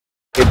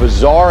A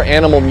bizarre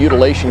animal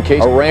mutilation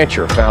case. A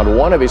rancher found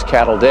one of his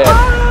cattle dead.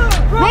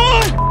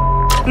 Run!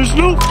 There's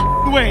no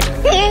way.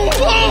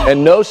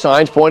 And no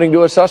signs pointing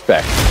to a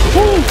suspect.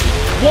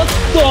 What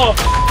the?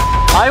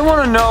 I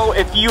want to know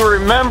if you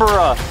remember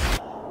us.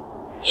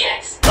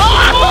 Yes.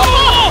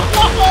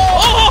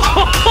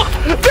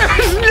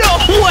 There's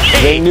no way!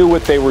 They knew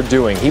what they were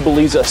doing. He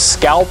believes a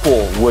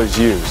scalpel was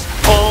used.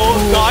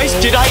 Oh, guys,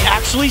 did I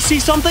actually see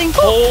something?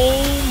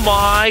 Oh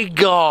my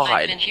God.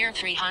 I've been here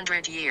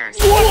 300 years.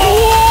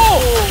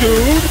 Whoa!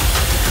 Dude!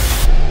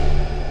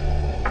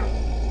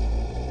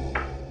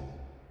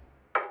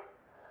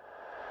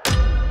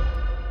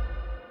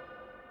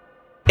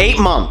 8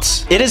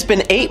 months. It has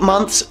been 8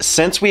 months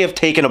since we have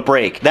taken a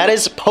break. That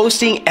is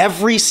posting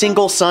every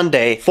single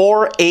Sunday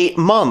for 8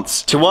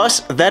 months. To us,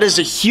 that is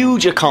a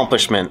huge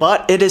accomplishment,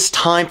 but it is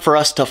time for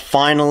us to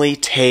finally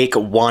take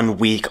 1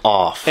 week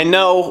off. And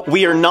no,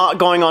 we are not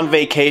going on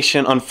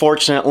vacation.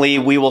 Unfortunately,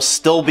 we will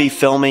still be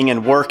filming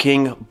and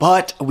working,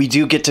 but we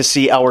do get to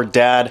see our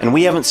dad, and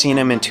we haven't seen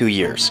him in 2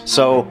 years.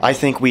 So I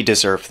think we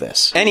deserve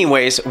this.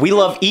 Anyways, we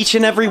love each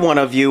and every one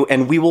of you,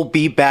 and we will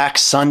be back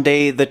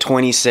Sunday the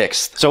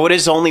 26th. So it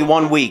is only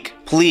 1 week.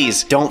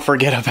 Please don't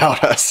forget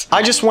about us.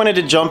 I just wanted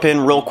to jump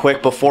in real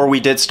quick before we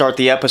did start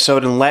the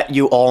episode and let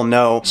you all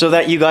know so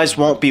that you guys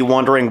won't be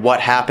wondering what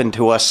happened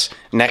to us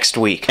next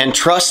week. And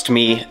trust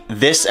me,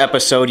 this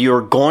episode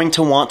you're going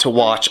to want to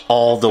watch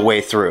all the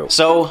way through.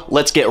 So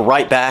let's get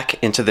right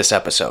back into this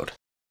episode.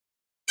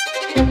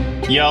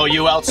 Yo,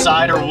 you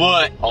outside or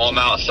what? Oh, I'm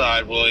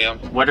outside, William.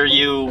 What are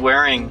you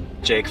wearing,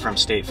 Jake from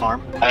State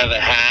Farm? I have a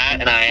hat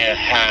and I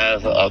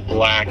have a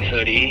black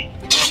hoodie.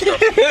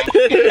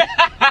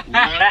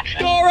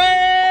 Corey!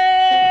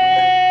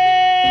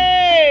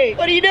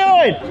 What are you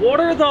doing? What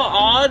are the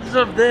odds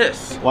of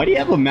this? Why do you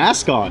have a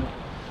mask on?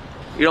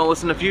 You don't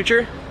listen to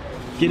Future?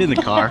 Get in the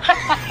car.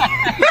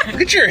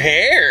 Look at your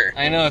hair.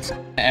 I know, it's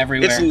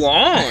everywhere. It's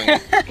long.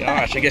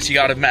 Gosh, I guess you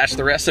gotta match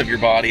the rest of your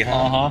body, huh?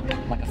 Uh-huh.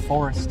 Like a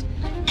forest.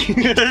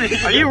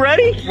 Are you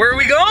ready? Where are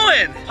we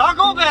going?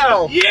 Taco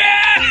Bell!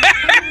 Yeah!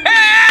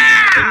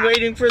 Been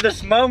waiting for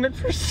this moment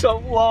for so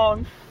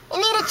long. You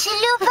need a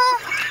chalupa?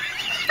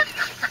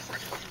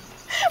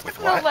 With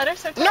no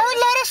lettuce or No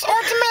lettuce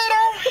or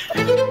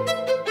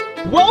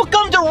tomato.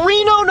 Welcome to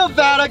Reno,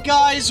 Nevada,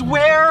 guys,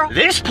 where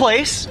this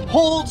place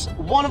holds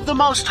one of the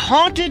most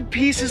haunted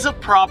pieces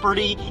of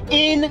property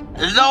in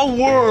the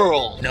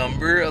world.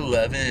 Number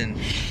 11.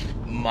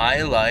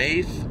 My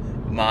life,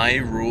 my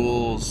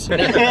rules.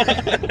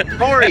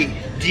 Corey,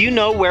 do you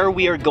know where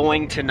we are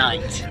going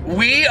tonight?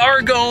 We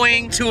are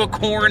going to a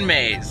corn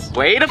maze.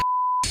 Way to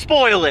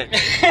spoil it.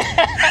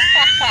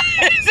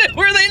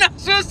 Were they not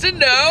supposed to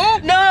know?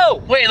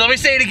 No. Wait, let me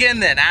say it again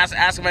then. Ask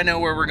if I know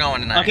where we're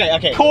going tonight.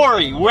 Okay.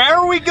 Corey, where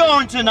are we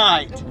going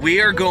tonight? We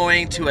are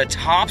going to a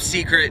top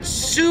secret,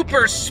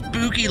 super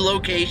spooky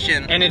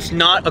location. And it's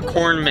not a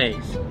corn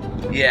maze.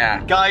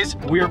 Yeah. Guys,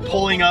 we're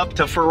pulling up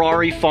to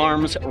Ferrari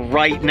Farms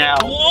right now.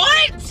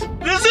 What?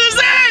 This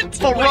is it!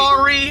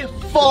 Ferrari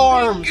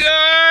Farms.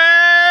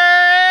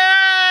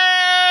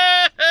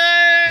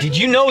 Did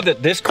you know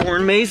that this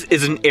corn maze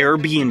is an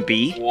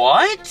Airbnb?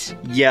 What?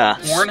 Yeah.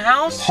 Corn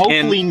house?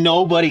 Hopefully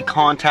nobody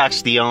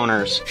contacts the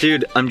owners.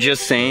 Dude, I'm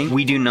just saying,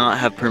 we do not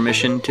have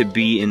permission to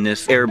be in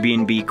this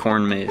Airbnb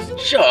corn maze.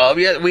 Shut up,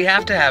 yeah, we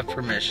have to have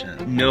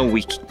permission. No,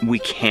 we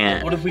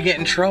can't. What if we get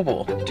in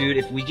trouble? Dude,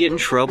 if we get in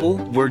trouble,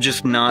 we're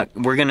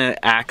gonna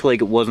act like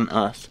it wasn't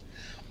us.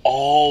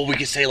 Oh, we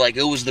could say like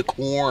it was the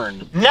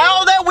corn.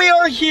 Now that we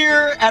are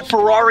here at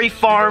Ferrari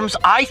Farms,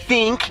 I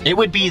think it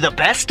would be the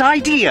best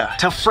idea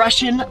to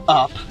freshen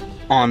up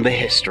on the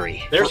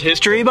history. There's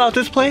history about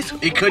this place?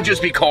 It could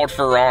just be called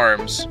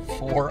Forearms.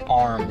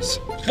 Forearms.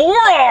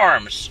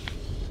 Forearms!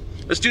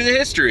 Let's do the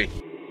history.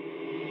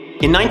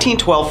 In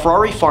 1912,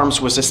 Ferrari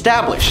Farms was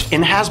established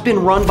and has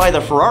been run by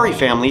the Ferrari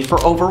family for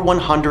over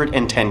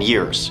 110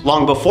 years.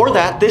 Long before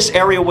that, this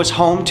area was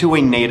home to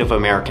a Native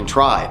American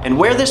tribe, and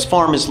where this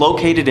farm is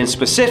located in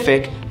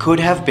specific could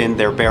have been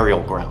their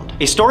burial ground.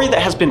 A story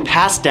that has been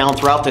passed down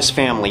throughout this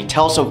family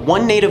tells of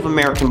one Native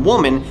American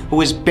woman who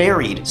is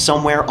buried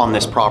somewhere on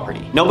this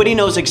property. Nobody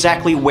knows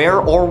exactly where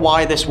or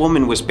why this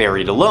woman was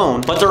buried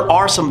alone, but there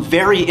are some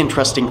very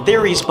interesting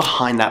theories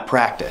behind that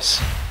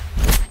practice.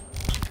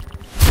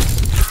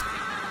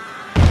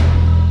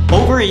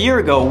 Over a year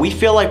ago, we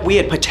feel like we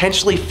had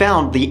potentially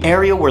found the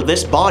area where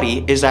this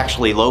body is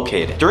actually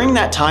located. During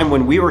that time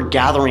when we were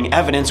gathering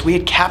evidence, we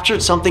had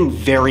captured something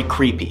very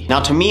creepy. Now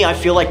to me, I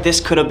feel like this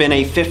could have been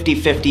a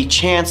 50-50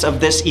 chance of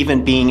this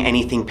even being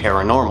anything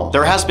paranormal.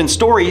 There has been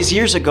stories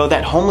years ago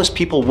that homeless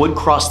people would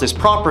cross this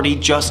property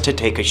just to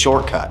take a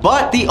shortcut.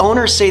 But the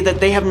owners say that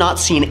they have not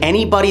seen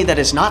anybody that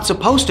is not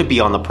supposed to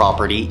be on the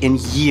property in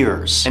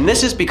years. And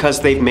this is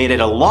because they've made it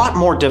a lot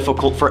more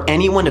difficult for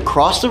anyone to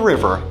cross the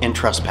river and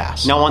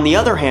trespass. Now on the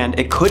other hand,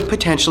 it could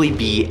potentially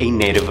be a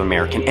Native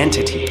American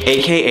entity,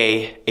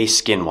 aka a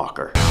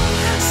Skinwalker.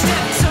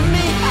 Step to me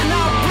and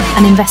I'll bring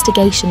An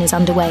investigation is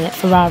underway at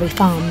Ferrari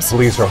Farms.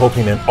 Police are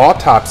hoping an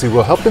autopsy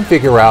will help them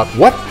figure out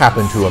what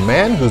happened to a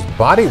man whose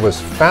body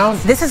was found.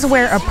 This is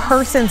where a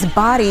person's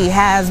body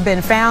has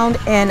been found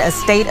in a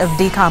state of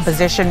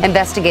decomposition.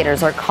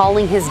 Investigators are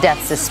calling his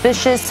death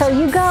suspicious. So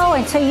you go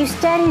and so you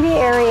study the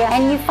area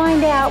and you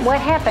find out what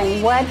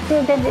happened. What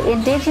did the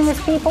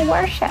indigenous people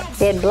worship?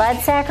 Did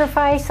blood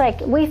sacrifice? Like,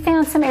 we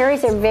found some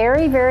areas that are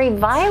very, very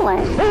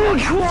violent.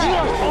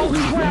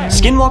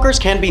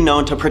 Skinwalkers can be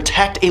known to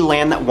protect a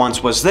land that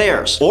once was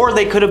theirs, or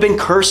they could have been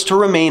cursed to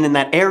remain in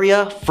that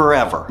area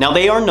forever. Now,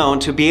 they are known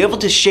to be able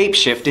to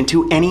shapeshift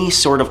into any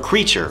sort of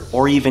creature,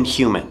 or even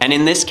human. And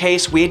in this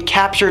case, we had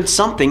captured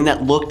something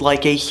that looked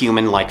like a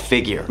human-like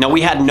figure. Now,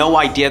 we had no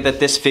idea that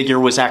this figure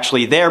was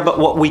actually there, but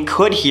what we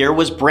could hear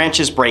was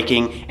branches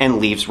breaking and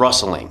leaves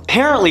rustling.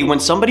 Apparently, when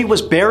somebody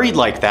was buried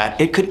like that,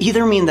 it could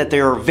either mean that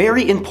they're a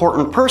very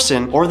important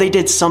person, or they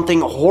did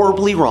something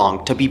horribly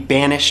wrong to be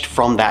banished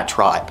from that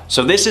tribe.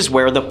 So this is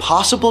where the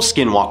possible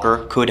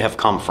Skinwalker could have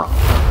come from.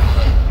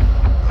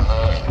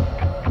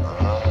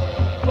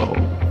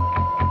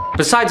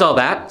 Besides all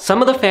that,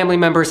 some of the family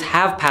members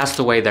have passed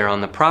away there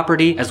on the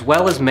property, as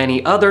well as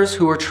many others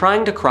who were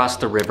trying to cross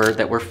the river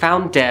that were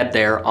found dead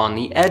there on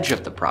the edge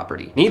of the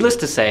property. Needless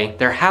to say,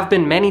 there have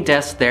been many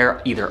deaths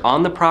there either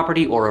on the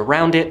property or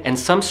around it, and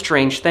some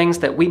strange things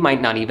that we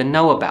might not even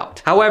know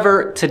about.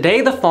 However,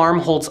 today the farm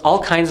holds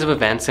all kinds of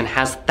events and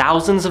has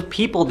thousands of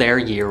people there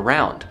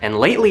year-round. And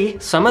lately,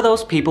 some of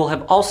those people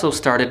have also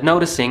started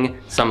noticing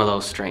some of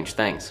those strange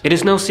things. It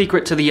is no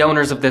secret to the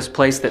owners of this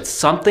place that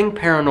something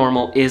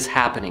paranormal is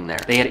happening there.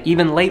 They had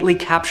even lately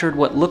captured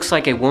what looks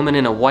like a woman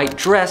in a white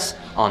dress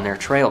on their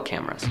trail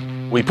cameras.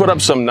 We put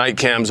up some night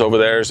cams over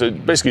there, so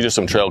basically just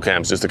some trail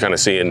cams just to kind of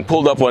see, and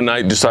pulled up one night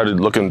and just started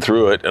looking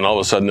through it, and all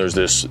of a sudden there's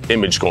this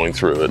image going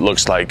through. It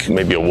looks like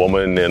maybe a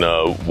woman in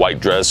a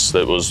white dress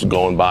that was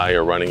going by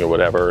or running or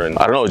whatever, and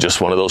I don't know, just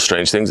one of those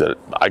strange things that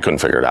I couldn't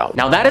figure it out.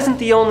 Now that isn't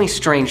the only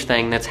strange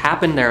thing that's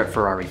happened there at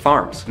Ferrari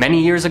Farms.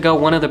 Many years ago,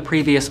 one of the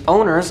previous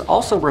owners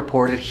also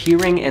reported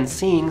hearing and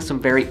seeing some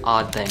very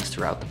odd things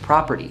throughout the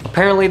property.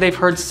 Apparently they've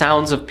heard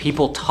sounds of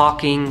people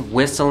talking,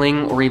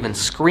 whistling, or even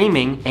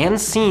screaming, and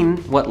seen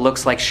what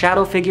looks like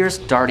shadow figures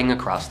darting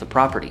across the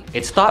property.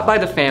 It's thought by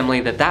the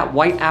family that that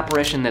white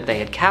apparition that they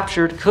had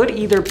captured could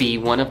either be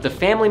one of the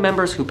family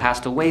members who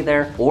passed away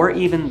there, or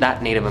even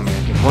that Native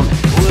American woman.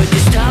 Would you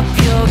stop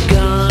your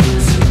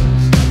guns?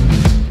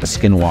 A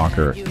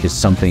Skinwalker is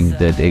something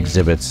that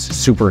exhibits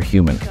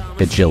superhuman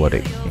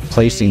agility.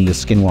 Placing the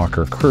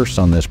Skinwalker curse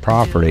on this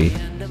property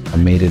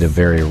made it a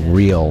very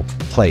real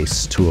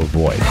place to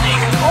avoid.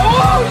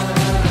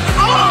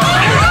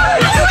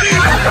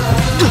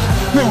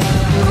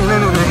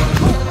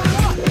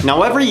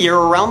 Now every year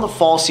around the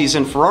fall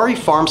season, Ferrari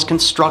Farms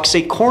constructs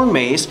a corn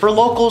maze for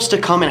locals to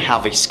come and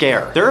have a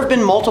scare. There have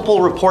been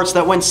multiple reports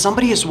that when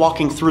somebody is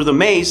walking through the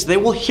maze, they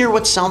will hear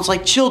what sounds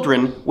like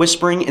children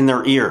whispering in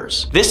their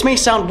ears. This may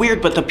sound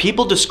weird, but the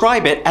people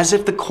describe it as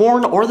if the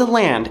corn or the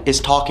land is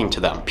talking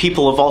to them.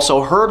 People have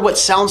also heard what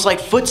sounds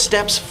like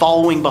footsteps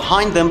following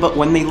behind them, but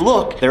when they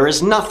look, there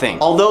is nothing.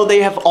 Although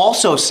they have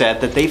also said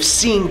that they've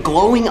seen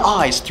glowing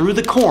eyes through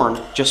the corn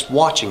just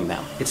watching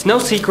them. It's no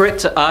secret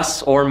to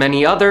us or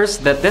many others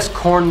that this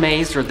corn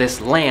maze or this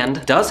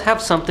land does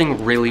have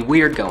something really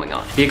weird going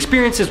on. The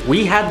experiences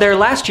we had there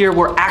last year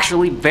were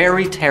actually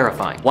very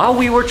terrifying. While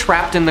we were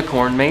trapped in the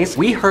corn maze,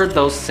 we heard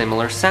those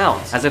similar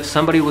sounds, as if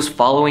somebody was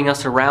following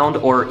us around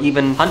or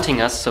even hunting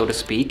us, so to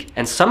speak,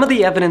 and some of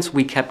the evidence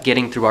we kept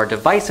getting through our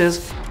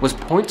devices was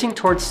pointing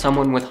towards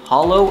someone with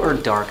hollow or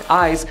dark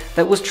eyes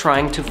that was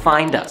trying to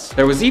find us.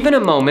 There was even a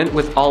moment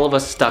with all of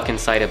us stuck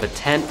inside of a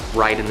tent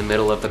right in the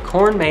middle of the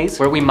corn maze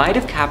where we might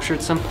have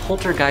captured some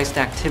poltergeist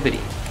activity.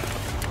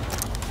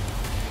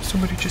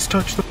 Somebody just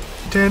touched the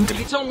tent.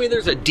 You told me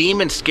there's a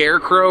demon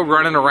scarecrow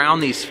running around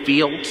these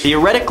fields?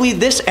 Theoretically,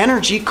 this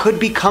energy could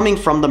be coming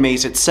from the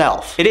maze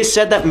itself. It is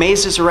said that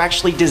mazes are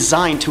actually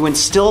designed to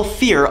instill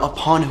fear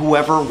upon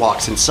whoever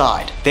walks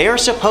inside. They are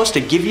supposed to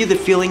give you the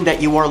feeling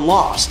that you are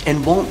lost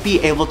and won't be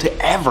able to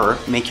ever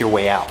make your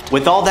way out.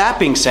 With all that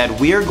being said,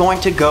 we are going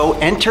to go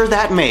enter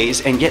that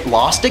maze and get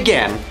lost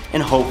again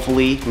and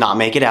hopefully not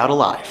make it out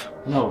alive.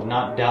 No,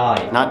 not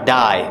die. Not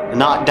die.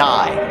 Not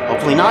die.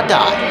 Hopefully not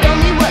die. Tell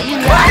me what you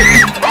like.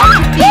 I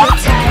could be a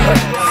type.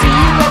 See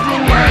you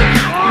every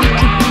night. We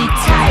could be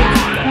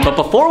tight. But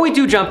before we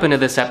do jump into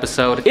this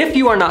episode, if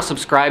you are not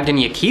subscribed and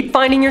you keep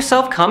finding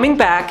yourself coming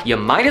back, you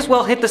might as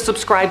well hit the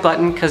subscribe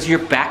button because you're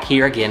back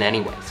here again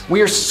anyways.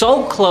 We are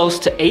so close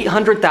to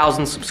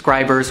 800,000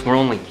 subscribers. We're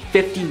only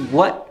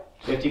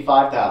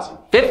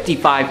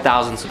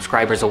 55,000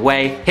 subscribers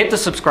away. Hit the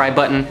subscribe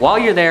button. While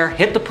you're there,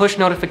 hit the push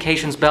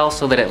notifications bell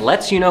so that it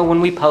lets you know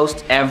when we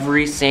post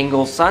every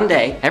single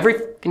Sunday. Every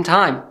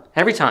time.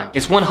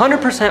 It's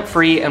 100%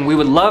 free, and we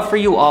would love for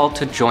you all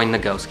to join the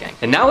Ghost Gang.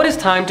 And now it is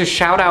time to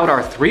shout out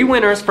our 3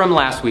 winners from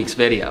last week's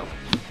video.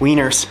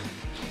 Wieners.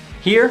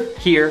 Here,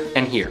 here,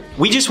 and here.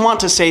 We just want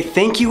to say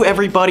thank you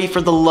everybody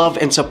for the love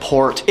and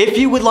support. If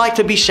you would like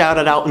to be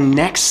shouted out in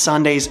next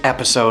Sunday's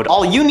episode,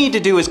 all you need to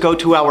do is go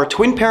to our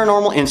Twin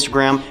Paranormal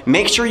Instagram,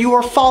 make sure you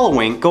are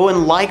following, go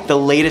and like the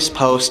latest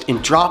post,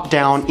 and drop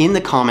down in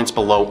the comments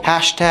below,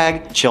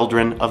 hashtag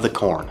Children of the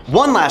Corn.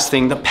 One last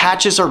thing, the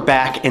patches are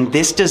back and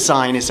this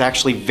design is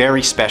actually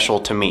very special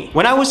to me.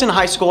 When I was in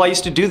high school, I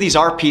used to do these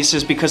art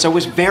pieces because I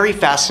was very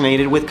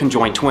fascinated with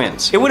conjoined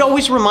twins. It would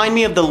always remind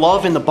me of the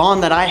love and the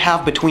bond that I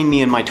have between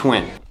me and my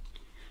twin.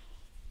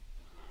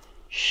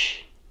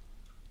 Shh.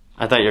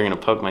 I thought you were gonna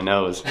poke my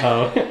nose.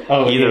 Oh,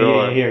 Either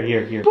or.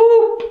 Here.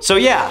 So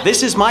yeah,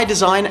 this is my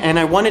design and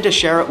I wanted to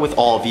share it with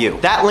all of you.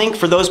 That link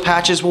for those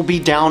patches will be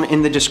down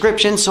in the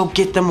description, so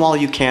get them while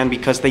you can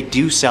because they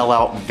do sell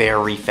out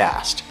very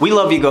fast. We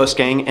love you, Ghost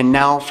Gang, and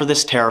now for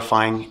this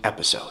terrifying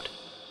episode.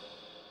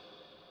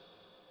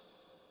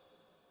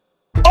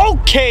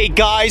 Okay,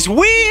 guys,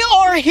 we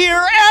are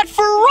here at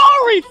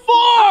Ferrari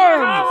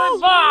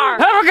Farms!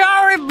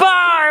 Ferrari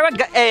Bar!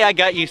 Hey, I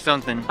got you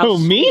something. Who,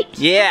 me?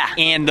 Yeah,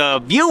 and the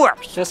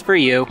viewers. Just for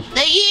you.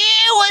 The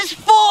year was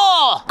 4.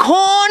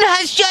 Corn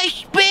has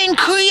just been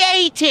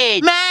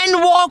created.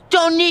 Man walked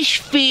on this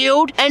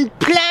field and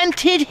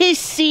planted his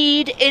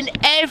seed in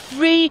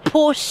every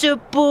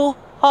possible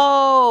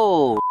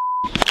hole.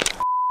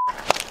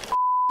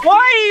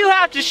 Why do you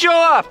have to show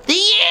up? The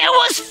year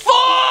was 4!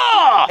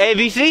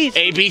 ABCs?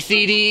 A, B,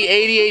 C,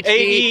 D,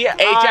 ADHD,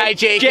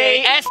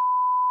 HIJK,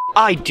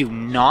 I do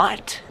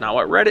not. Not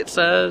what Reddit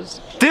says.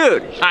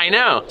 Dude, I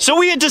know. so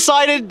we had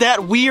decided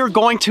that we are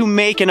going to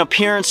make an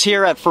appearance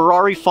here at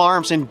Ferrari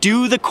Farms and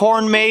do the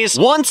corn maze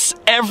once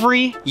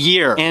every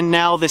year. And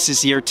now this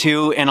is year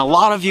 2, and a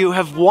lot of you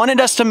have wanted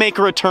us to make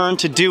a return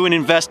to do an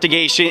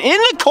investigation in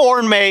the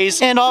corn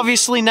maze. And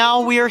obviously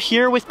now we are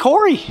here with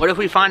Corey. What if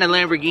we find a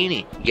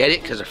Lamborghini? Get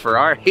it? Because of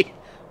Ferrari.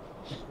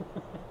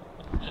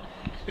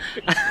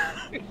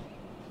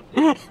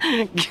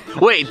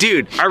 Wait,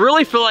 dude, I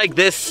really feel like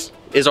this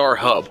is our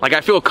hub. Like, I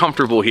feel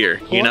comfortable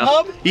here, you know?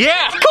 Hub?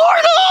 Yeah! Corn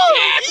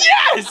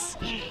hub! Yes!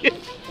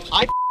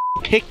 I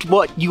picked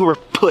what you were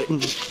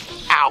putting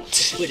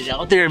out. Put it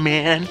out there,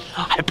 man.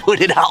 I put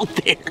it out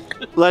there.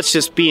 Let's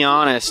just be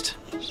honest.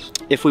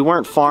 If we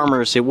weren't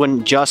farmers, it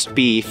wouldn't just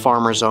be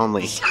farmers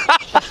only.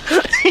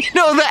 You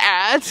know the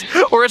ads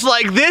where it's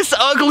like, this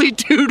ugly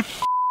dude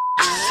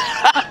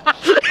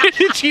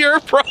it's your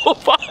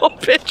profile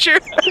picture.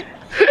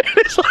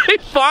 It's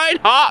like, find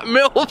hot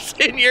milfs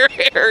in your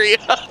area.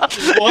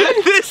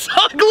 What? This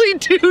ugly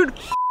dude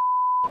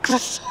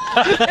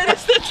and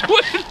it's the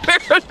Twin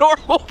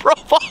Paranormal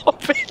profile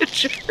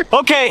picture.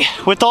 Okay,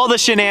 with all the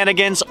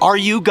shenanigans, are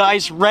you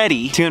guys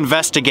ready to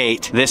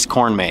investigate this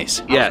corn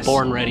maze? Yes.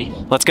 Born ready.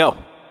 Let's go.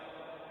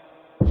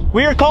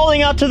 We are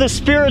calling out to the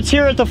spirits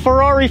here at the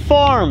Ferrari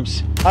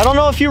Farms. I don't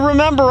know if you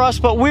remember us,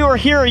 but we were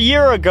here a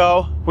year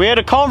ago. We had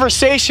a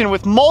conversation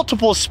with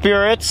multiple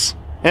spirits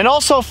and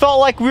also felt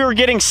like we were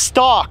getting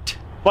stalked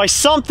by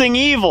something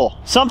evil,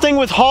 something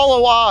with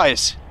hollow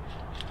eyes.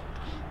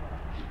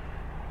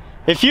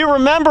 If you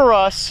remember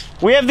us,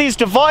 we have these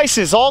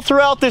devices all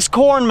throughout this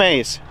corn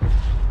maze.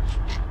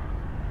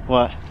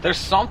 What? There's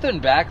something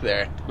back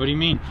there. What do you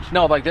mean?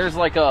 No, like there's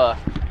like a...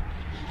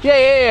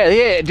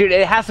 Yeah, dude,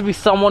 it has to be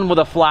someone with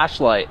a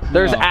flashlight.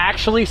 There's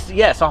actually,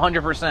 yes,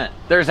 100%.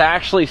 There's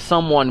actually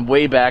someone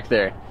way back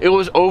there. It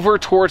was over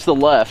towards the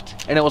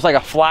left, and it was like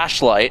a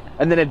flashlight,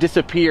 and then it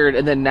disappeared,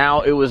 and then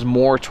now it was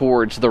more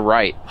towards the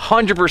right.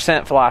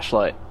 100%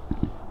 flashlight.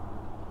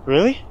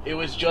 Really? It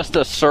was just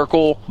a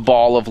circle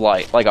ball of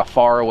light, like a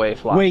faraway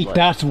flashlight. Wait,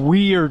 that's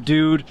weird,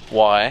 dude.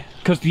 Why?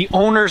 Because the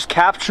owners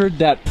captured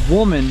that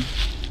woman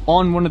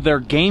on one of their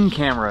game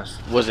cameras.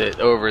 Was it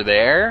over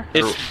there?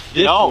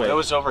 No, it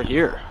was over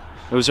here.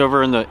 It was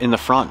over in the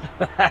front.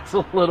 That's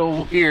a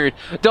little weird.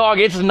 Dog,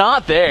 it's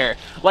not there.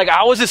 Like,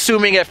 I was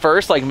assuming at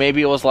first, like,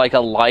 maybe it was like a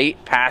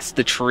light past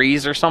the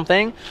trees or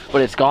something,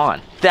 but it's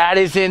gone. That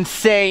is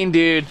insane,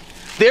 dude.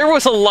 There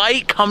was a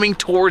light coming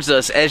towards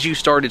us as you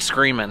started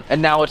screaming,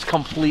 and now it's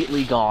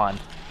completely gone.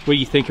 Wait,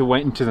 you think it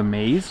went into the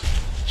maze?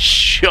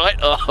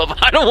 Shut up.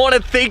 I don't want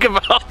to think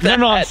about that.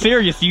 No, I'm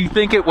serious. You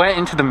think it went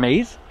into the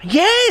maze?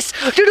 Yes!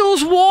 Dude, it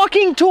was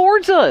walking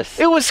towards us.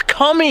 It was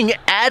coming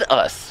at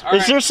us.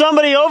 Is there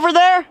somebody over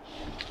there?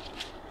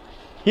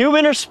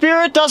 Human or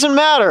spirit, doesn't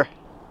matter.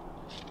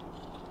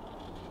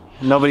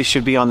 Nobody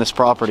should be on this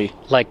property.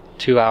 Like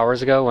 2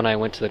 hours ago when I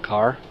went to the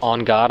car,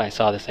 on God, I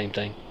saw the same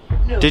thing.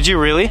 Did you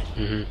really?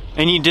 Mm-hmm.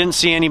 And you didn't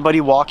see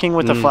anybody walking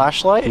with a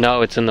flashlight?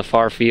 No, it's in the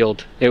far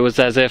field. It was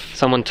as if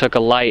someone took a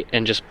light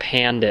and just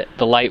panned it.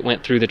 The light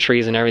went through the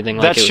trees and everything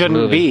like it was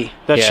moving.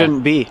 That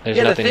shouldn't be. There's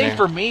yeah, the nothing thing there.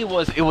 for me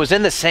was it was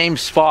in the same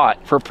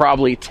spot for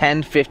probably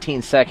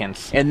 10-15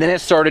 seconds, and then it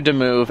started to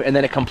move, and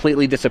then it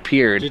completely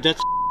disappeared. Dude,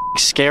 that's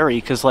scary,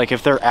 because like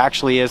if there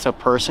actually is a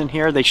person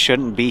here, they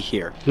shouldn't be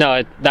here.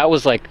 No, that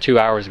was like 2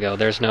 hours ago.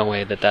 There's no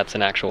way that that's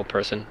an actual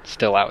person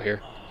still out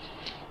here.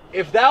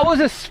 If that was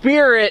a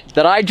spirit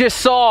that I just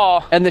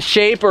saw in the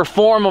shape or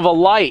form of a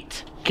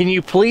light, can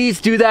you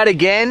please do that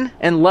again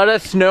and let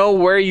us know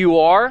where you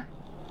are?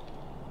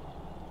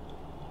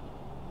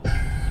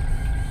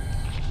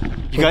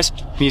 You guys,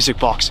 music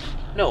box.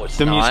 No, it's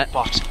the not. music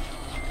box.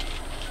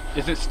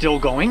 Is it still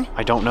going?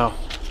 I don't know.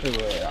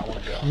 Wait, I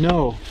want to go.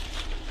 No.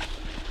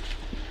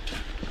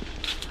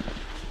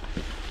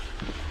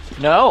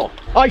 No.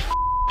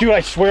 Dude,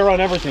 I swear on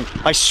everything.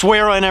 I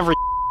swear on every.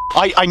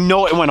 I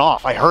know it went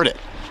off. I heard it.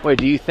 Wait,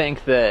 do you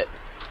think that?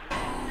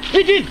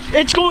 It did.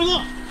 It's going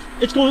off.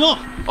 It's going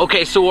off.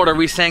 Okay, so what are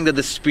we saying, that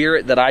the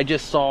spirit that I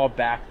just saw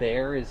back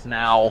there is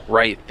now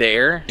right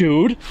there?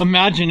 Dude,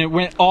 imagine it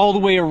went all the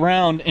way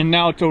around and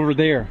now it's over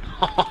there.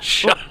 Oh,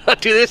 shut up,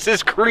 dude. This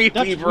is creepy,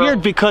 That's bro.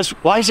 weird, because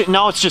why is it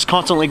now? It's just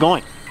constantly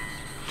going.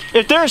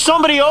 If there's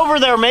somebody over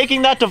there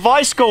making that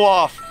device go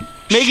off,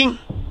 making.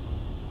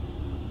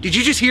 Did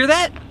you just hear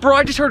that? Bro,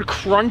 I just heard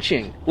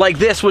crunching. Like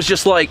this was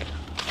just like.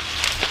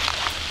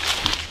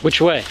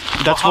 Which way?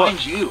 That's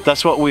Behind you.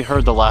 That's what we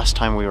heard the last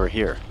time we were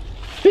here.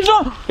 It's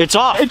off. It's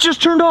off. It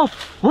just turned off.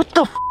 What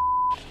the f?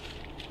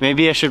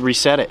 Maybe I should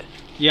reset it.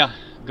 Yeah,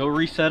 go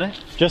reset it.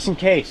 Just in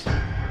case.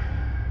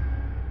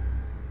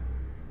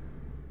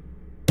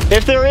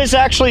 If there is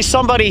actually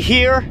somebody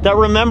here that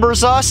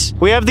remembers us,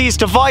 we have these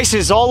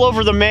devices all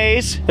over the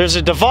maze. There's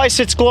a device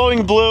that's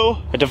glowing blue,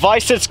 a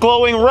device that's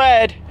glowing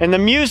red, and the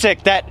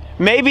music that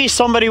maybe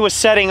somebody was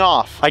setting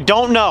off. I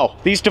don't know.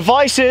 These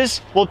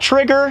devices will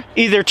trigger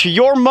either to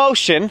your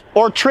motion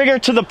or trigger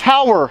to the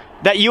power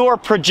that you are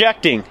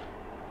projecting.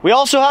 We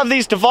also have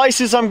these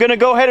devices I'm gonna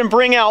go ahead and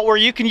bring out where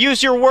you can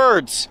use your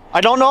words.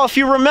 I don't know if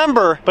you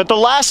remember, but the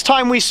last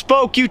time we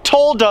spoke, you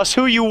told us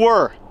who you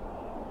were.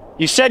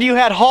 You said you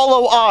had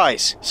hollow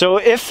eyes. So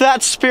if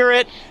that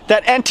spirit,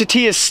 that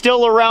entity is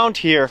still around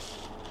here,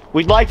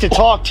 we'd like to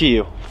talk to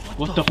you.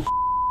 What the f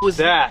was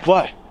that?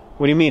 What?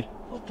 What do you mean?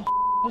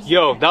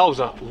 Yo, that was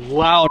a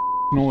loud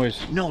noise.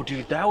 No,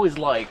 dude, that was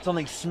like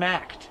something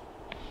smacked.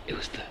 It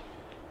was the.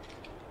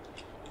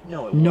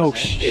 No, it No wasn't.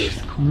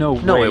 shit. No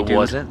way, No, it dude.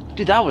 wasn't.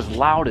 Dude, that was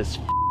loud as.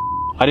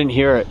 I didn't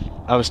hear it.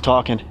 I was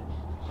talking.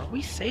 Are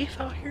we safe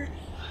out here?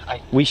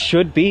 We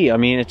should be. I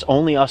mean, it's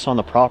only us on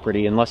the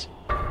property, unless...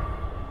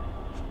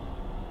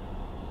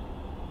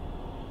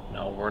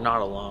 No, we're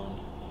not alone.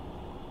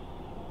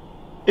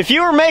 If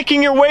you were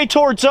making your way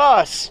towards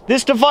us,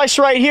 this device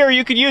right here,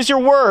 you could use your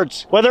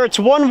words, whether it's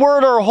one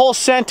word or a whole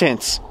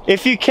sentence.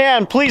 If you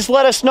can, please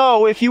let us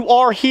know if you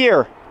are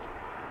here.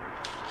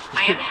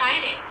 I am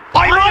hiding.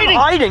 I'm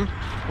hiding?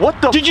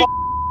 What the Did you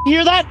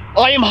hear that?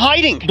 I am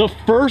hiding. The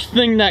first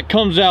thing that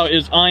comes out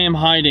is I am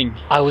hiding.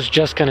 I was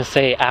just gonna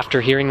say,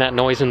 after hearing that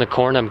noise in the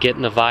corn, I'm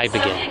getting the vibe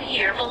again. Something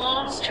here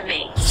belongs to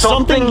me.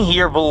 Something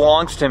here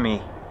belongs to me.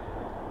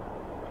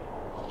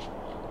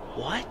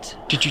 What?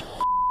 Did you...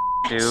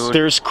 Dude.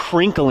 There's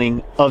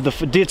crinkling of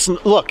the...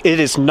 Look, it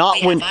is not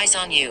We when... have eyes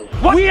on you.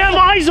 What? We have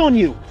eyes on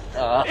you!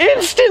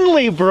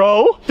 Instantly,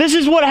 bro! This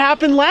is what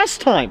happened last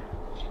time.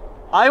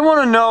 I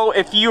want to know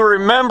if you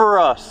remember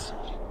us.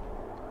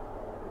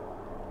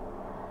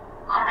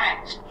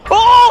 Correct.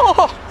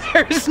 Oh!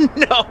 There's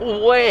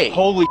no way.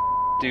 Holy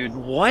dude.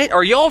 What?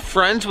 Are y'all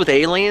friends with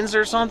aliens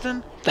or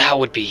something? That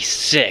would be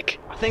sick.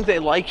 I think they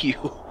like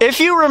you. If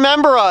you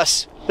remember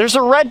us, there's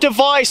a red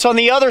device on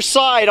the other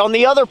side, on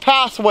the other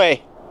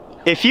pathway.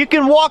 If you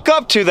can walk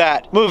up to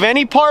that, move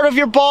any part of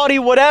your body,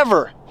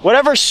 whatever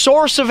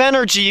source of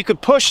energy, you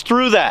could push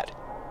through that.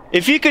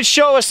 If you could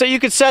show us that you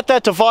could set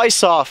that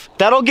device off,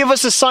 that'll give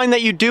us a sign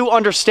that you do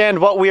understand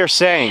what we are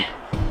saying.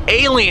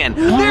 Alien.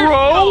 Bro,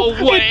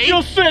 no way. it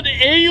just said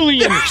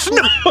alien.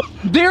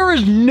 There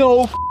is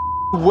no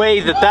way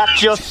that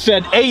just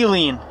said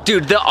alien.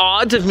 Dude, the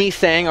odds of me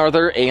saying, are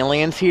there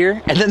aliens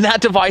here? And then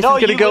that device No,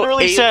 is gonna you go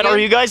literally alien? said, are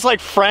you guys like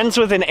friends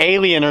with an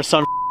alien or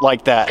some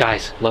like that?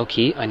 Guys, low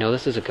key, I know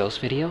this is a ghost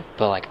video,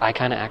 but like, I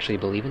kind of actually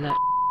believe in that.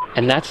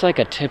 And that's like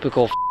a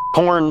typical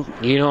Corn.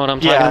 You know what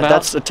I'm talking about? Yeah,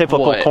 that's a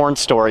typical What? corn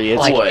story.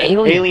 It's Like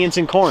aliens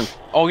and corn.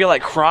 Oh, you're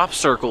like crop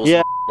circles.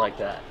 Yeah. Like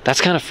that.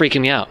 That's kind of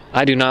freaking me out.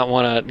 I do not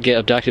want to get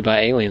abducted by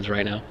aliens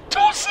right now.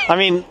 I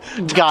mean,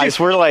 guys,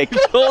 we're like...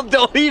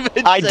 don't even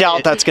I say doubt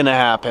it. that's gonna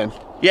happen.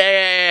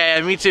 Yeah,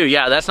 me too.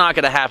 Yeah, that's not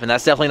gonna happen.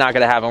 That's definitely not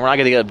gonna happen. We're not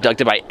gonna get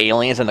abducted by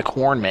aliens in the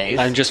corn maze.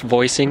 I'm just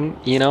voicing,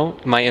 you know,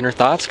 my inner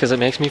thoughts because it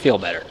makes me feel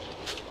better.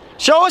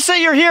 Show us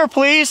that you're here,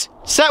 please.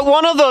 Set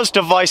one of those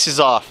devices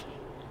off.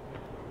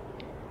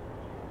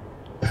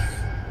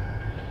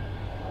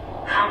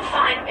 Come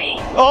find me.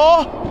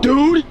 Oh,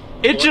 Dude,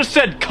 it just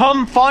said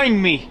come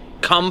find me.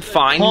 Come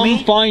find Come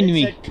me? find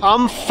me.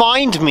 come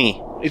find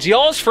me. It's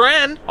y'all's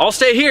friend. I'll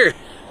stay here.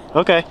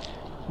 Okay.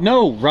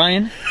 No,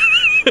 Ryan.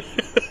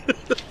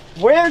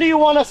 Where do you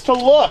want us to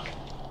look?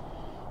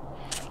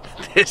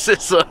 This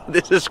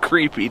is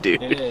creepy,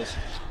 dude. It is.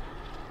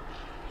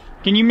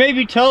 Can you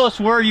maybe tell us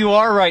where you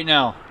are right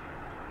now?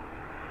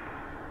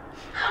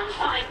 Come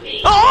find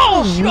me.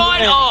 Oh,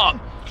 shut up!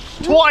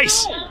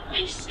 Twice. Help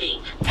me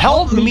speak.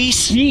 Help me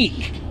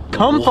speak.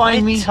 Come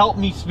find me, help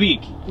me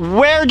speak.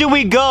 Where do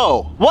we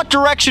go? What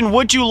direction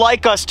would you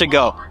like us to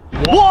go?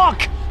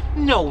 Walk!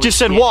 No, Just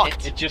said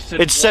walk. It just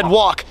said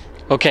walk.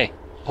 Okay,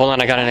 hold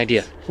on, I got an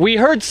idea. We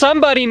heard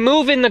somebody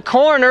move in the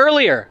corn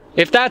earlier.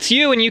 If that's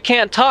you and you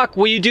can't talk,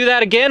 will you do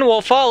that again?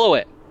 We'll follow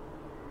it.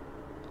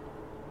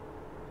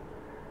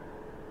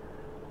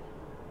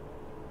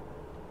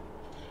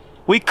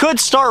 We could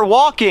start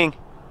walking.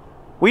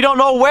 We don't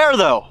know where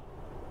though.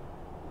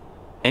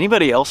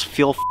 Anybody else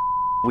feel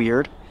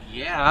weird?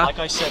 Yeah. Like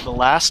I said, the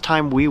last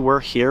time we were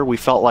here, we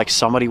felt like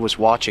somebody was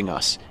watching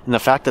us. And the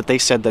fact that they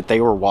said that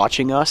they were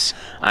watching us.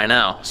 I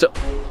know. So,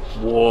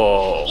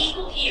 whoa.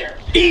 Evil here.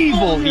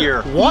 Evil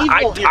here. What?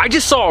 I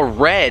just saw a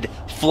red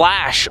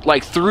flash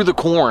like through the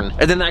corn,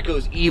 and then that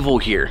goes evil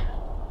here.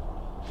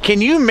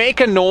 Can you make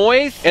a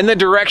noise in the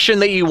direction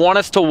that you want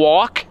us to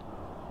walk?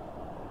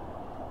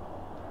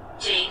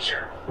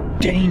 Danger.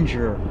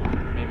 Danger.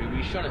 Maybe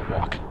we shouldn't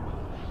walk.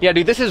 Yeah,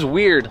 dude, this is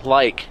weird.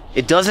 Like,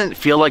 it doesn't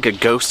feel like a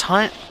ghost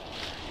hunt.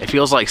 It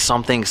feels like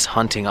something's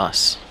hunting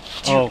us.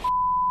 Oh,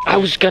 I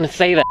was gonna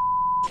say that.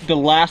 the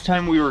last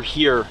time we were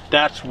here,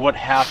 that's what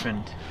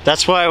happened.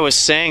 That's why I was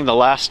saying the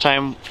last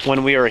time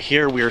when we were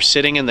here, we were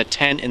sitting in the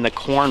tent and the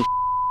corn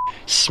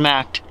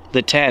smacked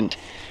the tent.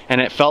 And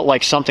it felt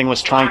like something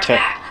was trying to...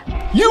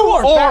 You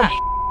are back!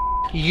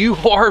 You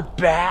are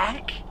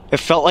back? It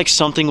felt like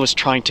something was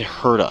trying to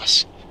hurt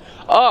us.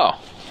 Oh.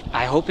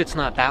 I hope it's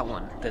not that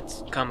one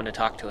that's coming to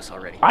talk to us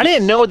already. I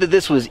didn't know that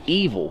this was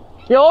evil.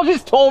 Y'all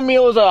just told me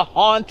it was a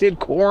haunted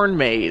corn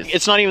maze.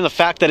 It's not even the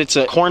fact that it's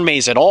a corn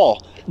maze at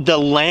all. The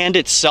land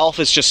itself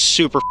is just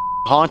super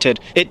haunted.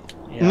 It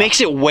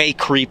makes it way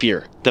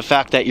creepier. The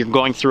fact that you're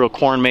going through a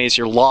corn maze,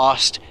 you're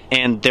lost,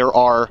 and there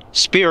are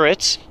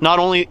spirits, not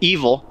only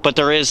evil, but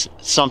there is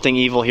something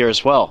evil here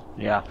as well.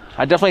 Yeah,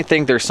 I definitely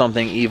think there's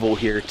something evil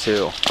here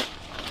too.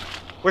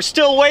 We're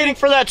still waiting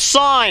for that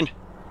sign.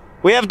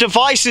 We have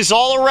devices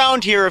all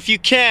around here if you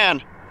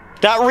can.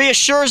 That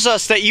reassures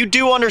us that you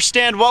do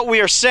understand what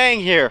we are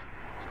saying here.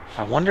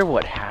 I wonder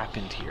what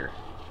happened here,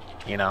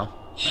 you know?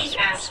 Keep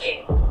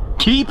asking.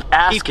 Keep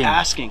asking. Keep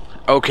asking.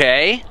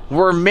 Okay,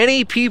 were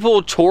many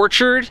people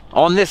tortured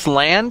on this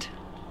land?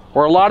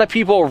 Were a lot of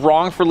people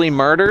wrongfully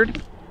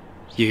murdered?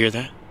 You hear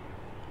that?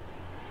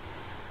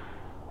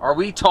 Are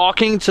we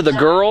talking to the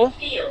girl?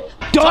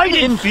 Died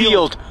in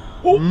field.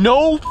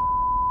 No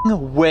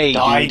way,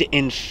 Died dude.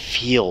 in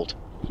field.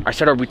 I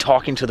said, are we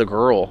talking to the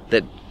girl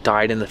that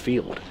died in the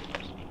field?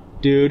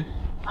 Dude.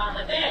 On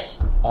the bed.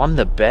 On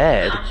the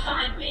bed? Come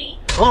find me.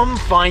 Come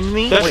find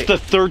me? That's the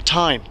third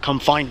time. Come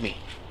find me.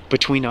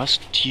 Between us,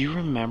 do you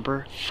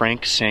remember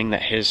Frank saying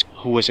that his,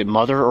 who was it,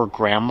 mother or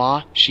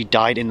grandma, she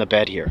died in the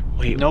bed here?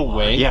 Wait, no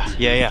way.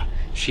 Yeah.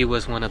 She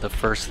was one of the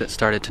first that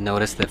started to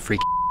notice that freak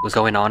was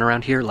going on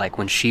around here, like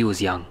when she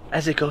was young.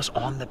 As it goes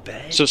on the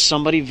bed? So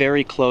somebody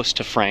very close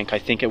to Frank, I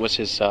think it was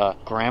his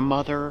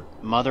grandmother,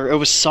 mother, it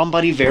was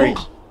somebody very...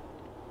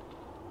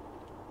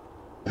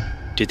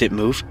 Did it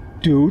move?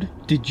 Dude,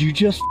 did you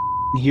just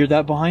hear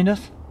that behind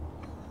us?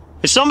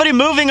 Is somebody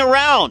moving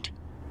around?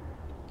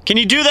 Can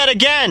you do that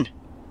again?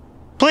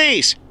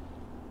 Please.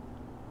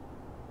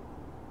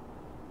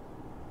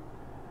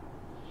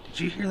 Did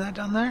you hear that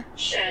down there?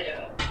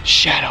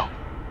 Shadow.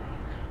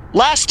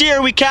 Last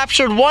year we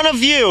captured one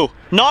of you,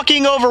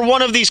 knocking over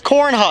one of these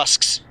corn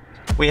husks.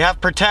 We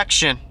have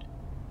protection.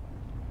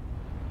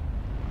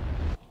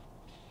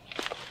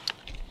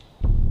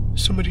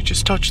 Somebody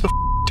just touched the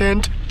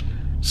tent.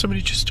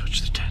 Somebody just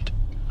touched the tent.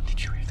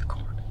 Did you hear the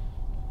corn?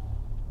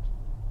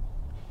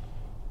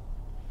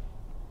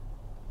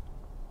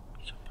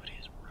 Somebody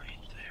is right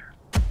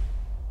there.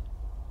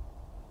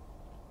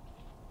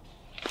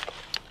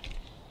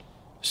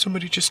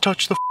 Somebody just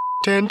touched the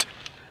tent.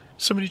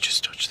 Somebody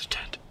just touched the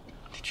tent.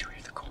 Did you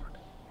hear the corn?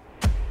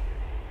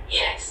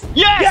 Yes.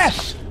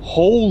 Yes!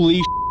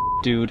 Holy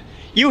dude.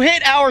 You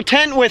hit our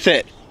tent with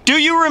it.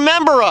 Do you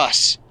remember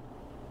us?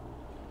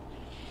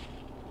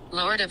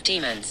 Lord of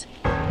Demons.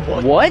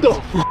 What?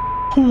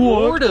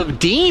 Lord of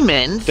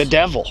Demons? The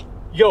devil.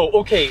 Yo,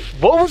 okay,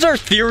 what was our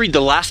theory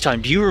the last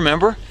time? Do you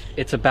remember?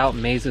 It's about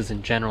mazes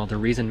in general. The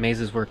reason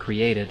mazes were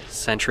created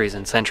centuries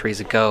and centuries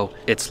ago,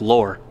 it's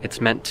lore. It's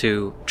meant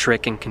to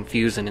trick and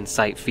confuse and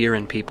incite fear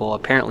in people.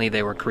 Apparently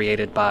they were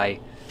created by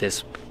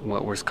this,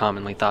 what was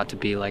commonly thought to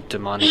be like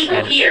demonic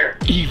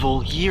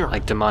Evil here.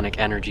 like demonic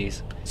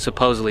energies.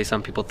 Supposedly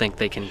some people think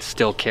they can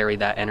still carry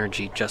that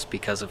energy just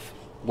because of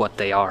what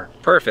they are.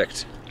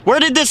 Perfect. Where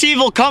did this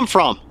evil come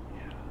from?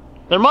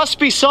 There must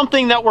be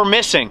something that we're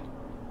missing.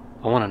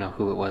 I want to know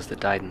who it was that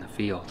died in the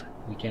field.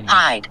 We can't even...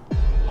 Hide.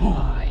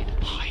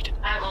 Hide.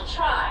 I will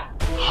try.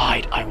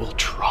 Hide. I will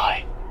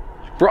try.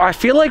 Bro, I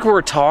feel like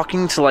we're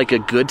talking to like a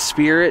good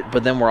spirit,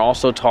 but then we're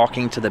also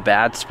talking to the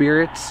bad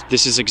spirits.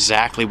 This is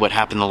exactly what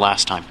happened the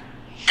last time.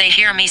 They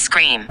hear me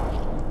scream.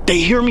 They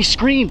hear me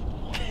scream.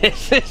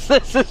 This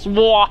is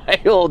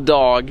wild,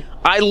 dog.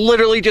 I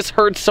literally just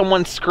heard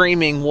someone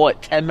screaming,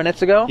 what, 10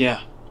 minutes ago?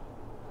 Yeah.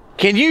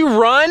 Can you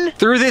run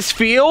through this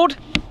field?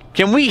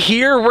 Can we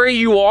hear where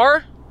you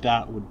are?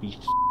 That would be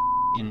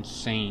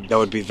insane. That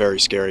would be very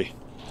scary.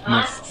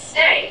 Must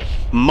stay.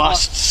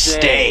 Must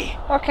stay.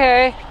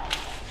 Okay.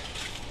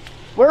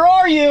 Where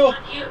are you?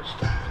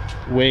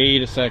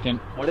 Wait a second.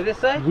 What did it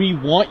say? We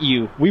want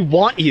you. We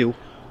want you.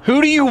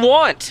 Who do you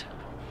want?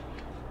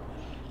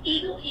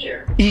 Evil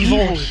here.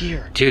 Evil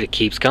here. Dude, it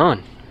keeps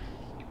going.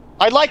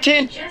 I'd like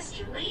to...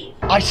 Just leave.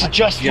 I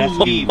suggest you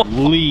leave.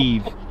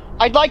 Leave.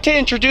 I'd like to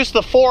introduce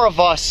the four of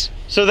us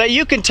so that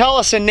you can tell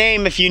us a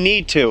name if you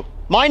need to.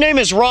 My name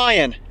is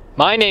Ryan.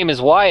 My name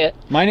is Wyatt.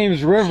 My name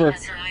is River.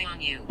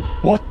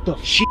 What the?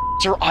 She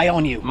has her eye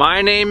on you.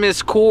 My name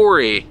is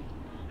Corey.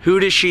 Who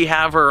does she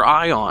have her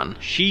eye on?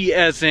 She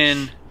as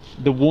in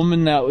the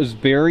woman that was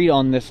buried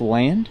on this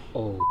land?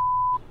 Oh.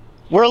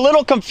 We're a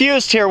little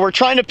confused here. We're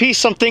trying to piece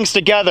some things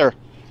together.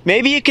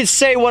 Maybe you could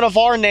say one of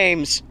our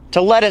names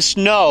to let us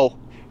know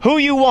who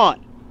you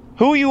want,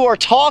 who you are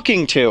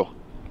talking to.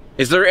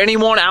 Is there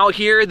anyone out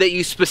here that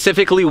you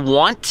specifically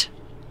want?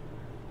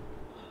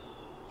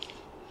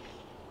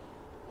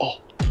 Oh,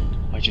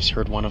 I just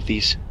heard one of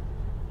these.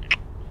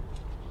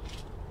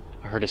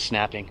 I heard a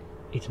snapping.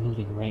 It's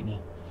moving right now.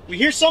 We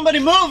hear somebody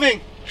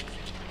moving!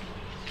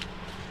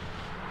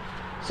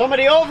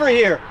 Somebody over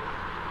here!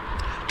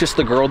 Just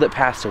the girl that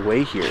passed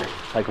away here.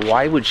 Like,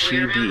 why would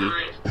she be?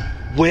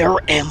 Where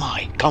am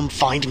I? Come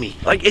find me.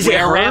 Like, is it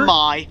her? Where am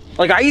I?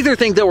 Like, I either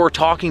think that we're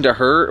talking to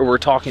her or we're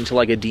talking to,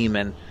 like, a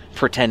demon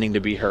pretending to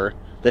be her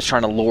that's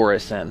trying to lure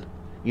us in.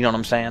 You know what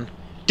I'm saying?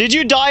 Did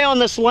you die on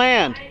this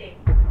land?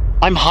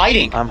 I'm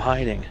hiding. I'm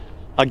hiding.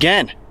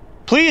 Again.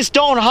 Please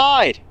don't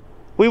hide.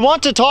 We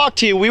want to talk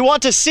to you. We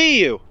want to see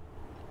you.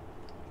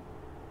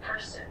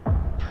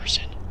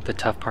 Person. The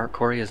tough part,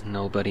 Corey, is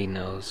nobody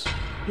knows.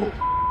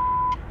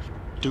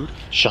 Dude,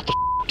 shut the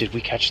f***. Did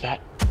we catch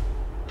that?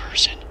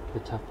 Person. The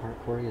tough part,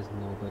 Corey, is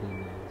nobody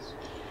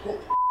knows.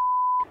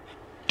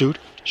 Dude,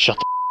 shut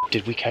the f***.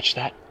 Did we catch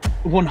that?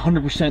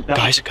 100%.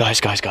 Guys.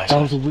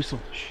 That was a whistle.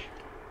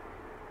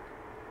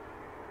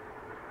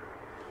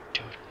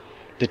 Dude,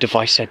 the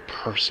device said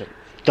person.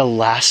 The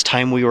last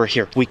time we were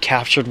here, we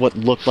captured what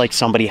looked like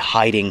somebody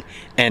hiding,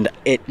 and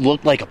it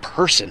looked like a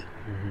person.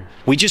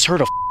 We just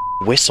heard a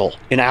whistle,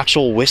 an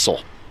actual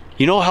whistle.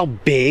 You know how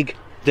big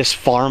this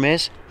farm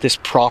is? This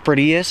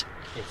property is?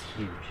 It's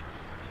huge.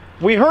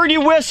 We heard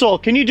you whistle.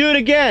 Can you do it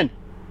again?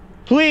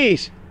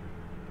 Please.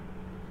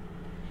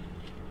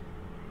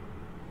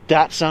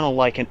 That sounded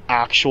like an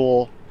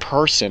actual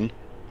person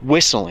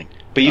whistling.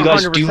 But you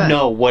guys 100%. do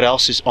know what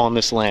else is on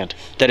this land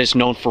that is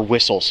known for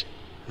whistles.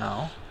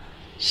 No.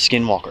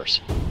 Skinwalkers.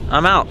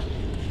 I'm out.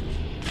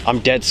 I'm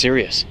dead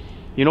serious.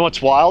 You know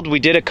what's wild? We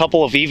did a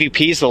couple of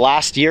EVPs the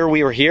last year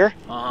we were here.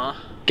 Uh-huh.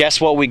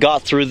 Guess what we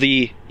got through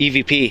the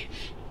EVP?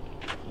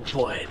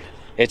 What?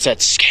 It's at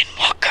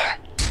Skinwalker.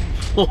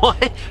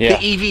 What? Yeah.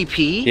 The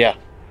EVP? Yeah.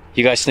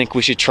 You guys think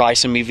we should try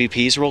some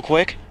EVPs real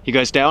quick? You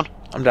guys down?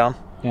 I'm down.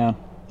 Yeah.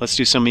 Let's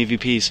do some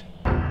EVPs.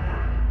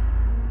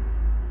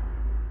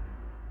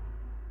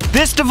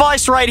 This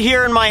device right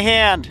here in my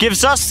hand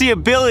gives us the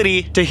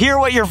ability to hear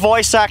what your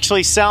voice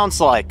actually sounds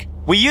like.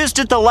 We used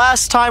it the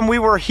last time we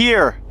were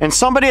here, and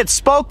somebody had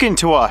spoken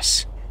to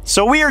us.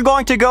 So we are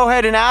going to go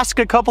ahead and ask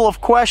a couple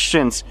of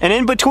questions. And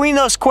in between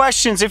those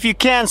questions, if you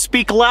can,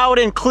 speak loud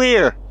and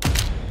clear.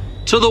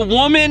 To the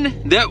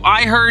woman that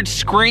I heard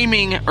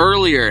screaming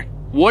earlier,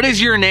 what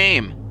is your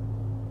name?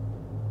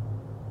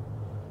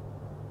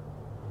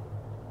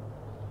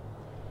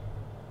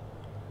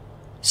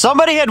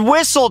 Somebody had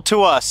whistled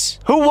to us.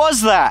 Who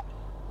was that?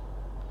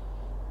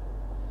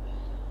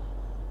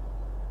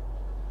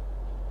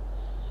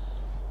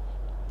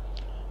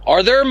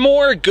 Are there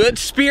more good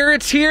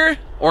spirits here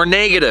or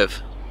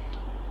negative?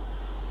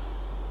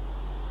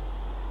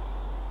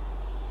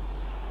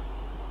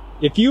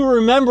 If you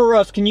remember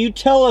us, can you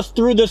tell us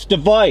through this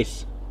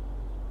device?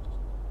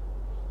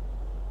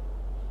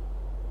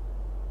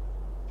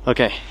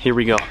 Okay, here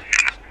we go. To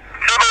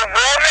the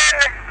woman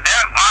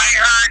that I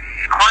heard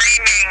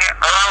screaming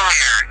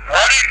earlier,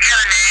 what is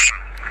your name?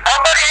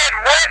 Somebody had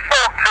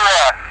whistled to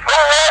us.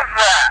 Who was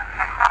that?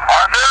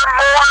 Are there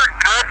more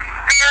good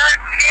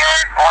spirits here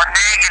or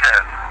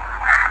negative?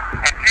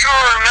 If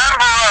you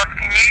remember us, can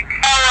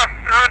you tell us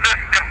through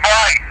this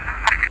device?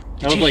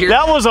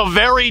 That was a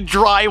very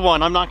dry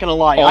one, I'm not gonna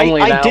lie.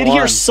 I did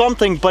hear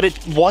something, but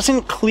it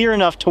wasn't clear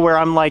enough to where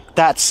I'm like,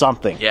 that's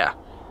something. Yeah.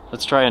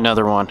 Let's try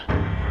another one.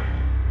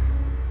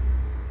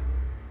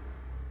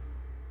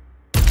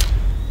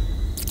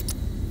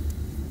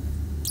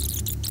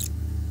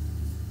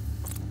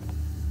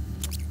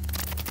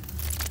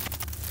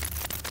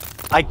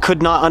 I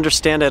could not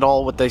understand at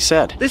all what they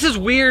said. This is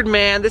weird,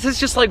 man. This is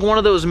just like one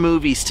of those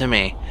movies to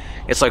me.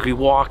 It's like we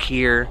walk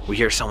here, we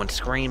hear someone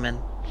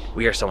screaming,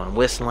 we hear someone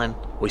whistling,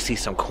 we see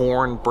some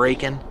corn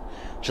breaking,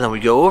 so then we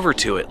go over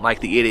to it like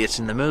the idiots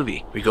in the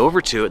movie. We go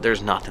over to it,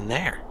 there's nothing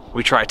there.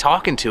 We try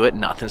talking to it,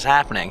 nothing's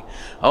happening.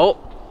 Oh,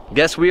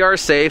 guess we are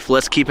safe.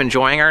 Let's keep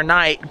enjoying our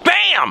night.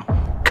 Bam!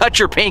 Cut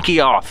your pinky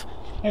off.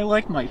 I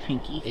like my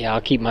pinky. Yeah,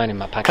 I'll keep mine in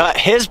my pocket. Cut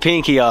his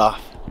pinky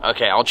off.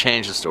 Okay, I'll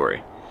change the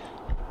story.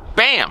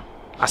 Bam!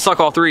 I suck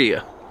all three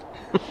of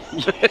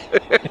you.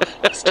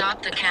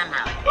 Stop the camera.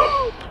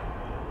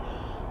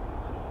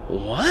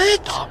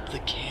 What? Stop the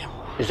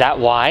camera. Is that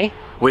why?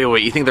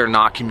 Wait, you think they're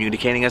not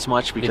communicating as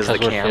much because of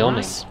the we're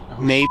cameras?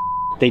 filming. Maybe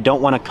they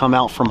don't want to come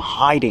out from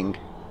hiding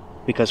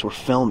because we're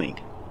filming.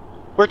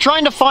 We're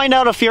trying to find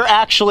out if you're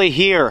actually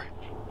here.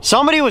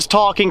 Somebody was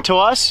talking to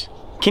us.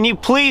 Can you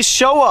please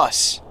show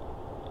us?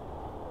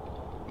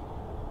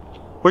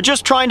 We're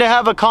just trying to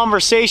have a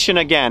conversation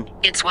again.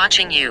 It's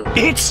watching you.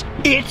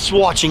 It's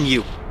watching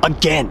you.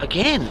 Again.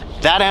 Again?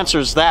 That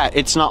answers that.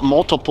 It's not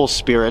multiple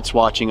spirits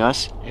watching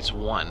us. It's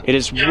one. It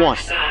is Dark one.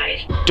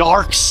 side.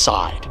 Dark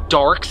side.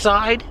 Dark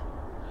side?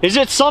 Is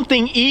it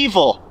something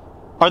evil?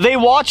 Are they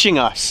watching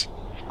us?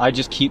 I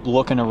just keep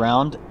looking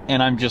around,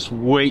 and I'm just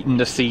waiting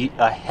to see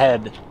a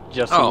head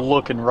just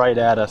looking right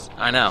at us.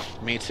 I know.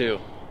 Me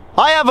too.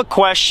 I have a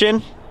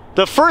question.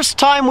 The first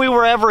time we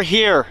were ever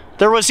here,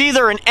 there was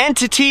either an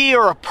entity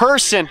or a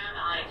person.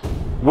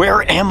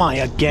 Where am I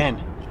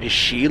again? Is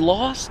she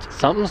lost?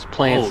 Something's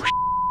playing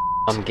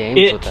some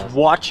games with us. It's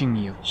watching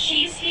you.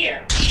 She's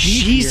here.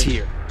 She's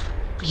here.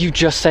 You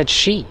just said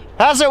she.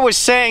 As I was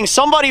saying,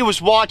 somebody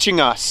was watching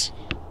us.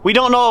 We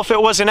don't know if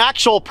it was an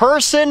actual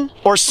person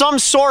or some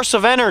source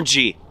of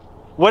energy.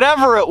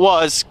 Whatever it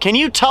was, can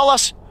you tell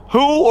us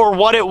who or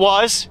what it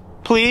was,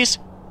 please?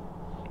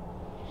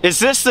 Is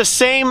this the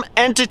same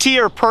entity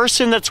or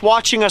person that's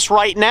watching us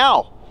right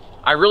now?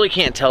 I really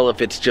can't tell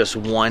if it's just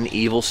one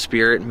evil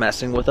spirit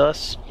messing with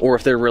us, or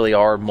if there really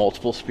are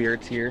multiple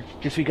spirits here.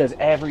 Just because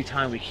every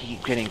time we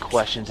keep getting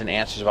questions and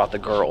answers about the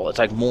girl, it's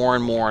like more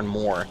and more and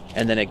more,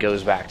 and then it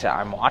goes back to,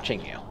 I'm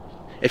watching you.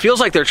 It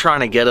feels like they're trying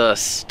to get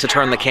us to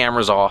turn the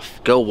cameras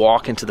off, go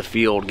walk into the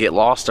field, get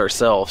lost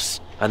ourselves,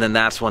 and then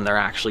that's when they're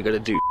actually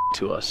going to do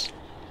to us.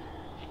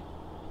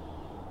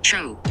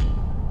 True.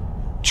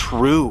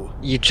 True.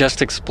 You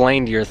just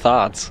explained your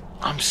thoughts.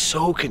 I'm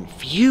so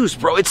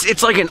confused, bro.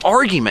 It's like an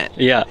argument.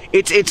 Yeah.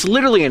 It's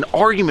literally an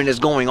argument is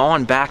going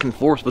on back and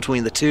forth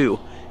between the two,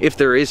 if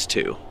there is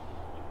two.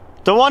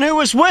 The one who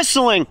was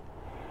whistling!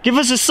 Give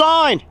us a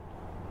sign!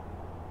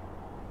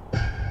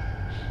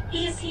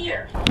 He's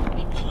here.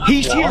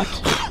 He's here!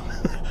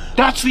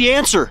 That's the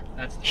answer!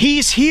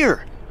 He's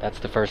here! That's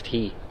the first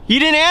he. You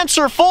didn't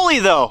answer fully,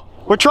 though.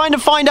 We're trying to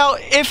find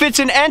out if it's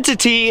an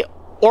entity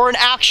or an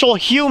actual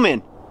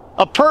human.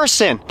 A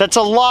person that's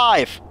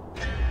alive.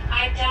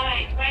 I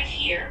died right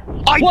here.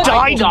 I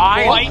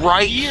died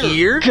right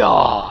here?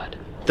 God.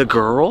 The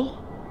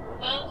girl?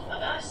 Both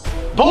of us.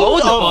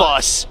 Both of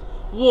us?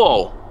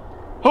 Whoa.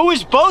 Who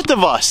is both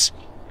of us?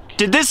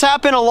 Did this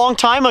happen a long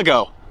time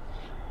ago?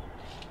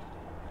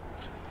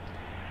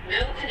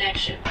 No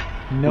connection.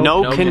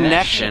 No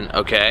connection.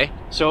 Okay.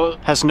 So it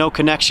has no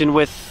connection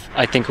with...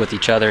 I think with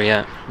each other,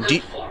 yeah.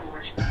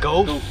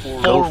 Go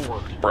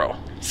forward. Bro.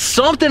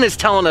 Something is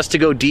telling us to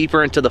go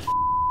deeper into the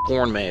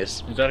corn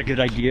maze. Is that a good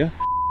idea?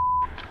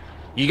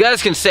 You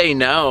guys can say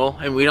no,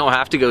 and we don't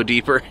have to go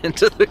deeper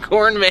into the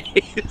corn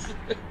maze.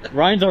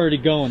 Ryan's already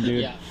going,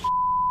 dude. Yeah.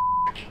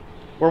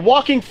 We're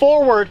walking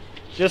forward,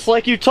 just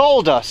like you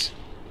told us.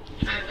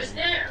 I was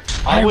there.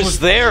 I was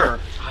there.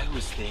 I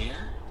was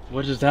there?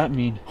 What does that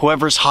mean?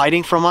 Whoever's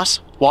hiding from us,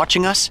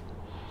 watching us?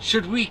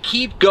 Should we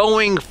keep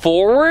going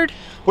forward?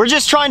 We're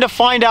just trying to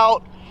find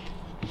out...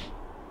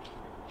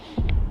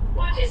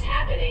 What is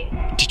happening?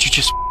 Did you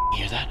just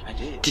hear that? I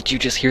did. Did you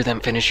just hear them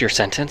finish your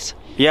sentence?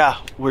 Yeah,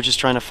 we're just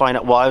trying to find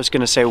out... Well, I was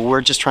going to say,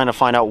 we're just trying to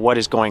find out what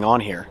is going on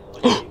here.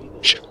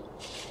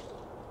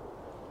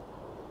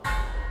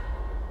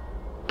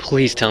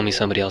 Please tell me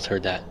somebody else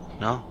heard that.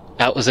 No.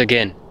 That was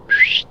again.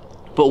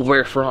 But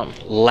where from?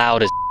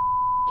 Loud as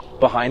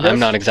behind us? I'm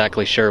not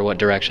exactly sure what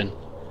direction.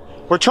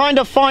 We're trying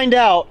to find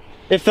out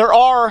if there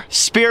are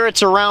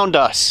spirits around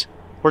us.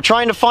 We're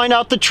trying to find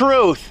out the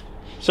truth.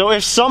 So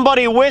if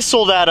somebody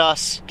whistled at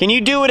us, can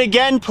you do it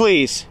again,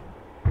 please?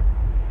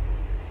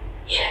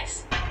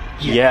 Yes.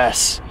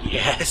 Yes.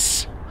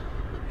 Yes.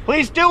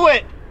 Please do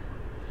it!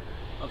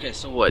 Okay,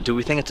 so what? Do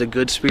we think it's a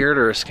good spirit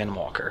or a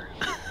skinwalker?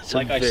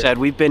 Like I said,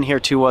 we've been here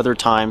 2 other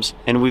times,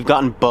 and we've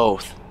gotten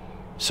both.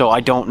 So I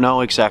don't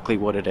know exactly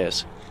what it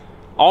is.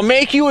 I'll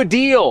make you a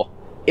deal.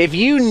 If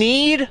you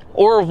need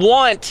or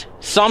want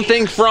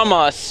something from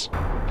us...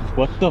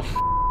 What the f***?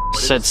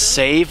 Said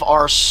save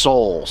our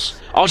souls.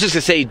 I was just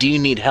gonna say, do you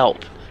need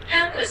help?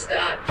 Help us,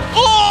 God.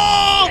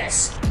 Oh!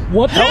 Yes.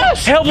 What?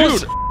 Help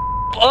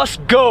us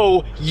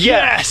go.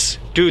 Yes.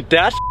 Dude,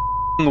 that's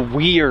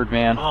weird,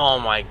 man. Oh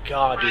my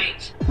god,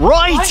 dude.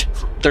 Right!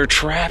 They're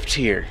trapped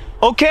here.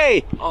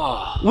 Okay,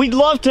 we'd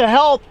love to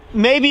help.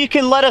 Maybe you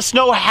can let us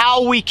know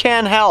how we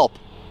can help.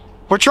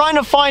 We're trying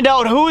to find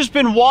out who's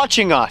been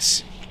watching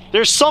us.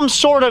 There's some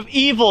sort of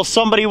evil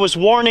somebody was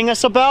warning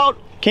us about.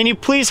 Can you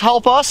please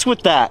help us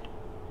with that?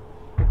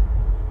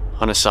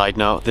 On a side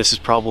note, this is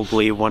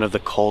probably one of the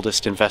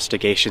coldest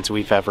investigations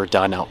we've ever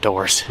done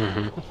outdoors.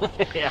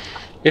 Yeah.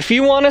 If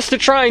you want us to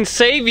try and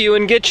save you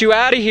and get you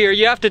out of here,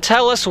 you have to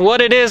tell us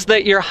what it is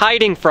that you're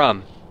hiding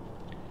from.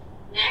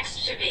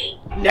 Next to me.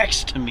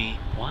 Next to me.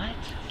 What?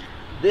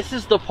 This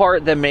is the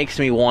part that makes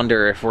me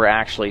wonder if we're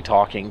actually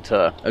talking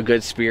to a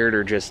good spirit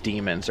or just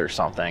demons or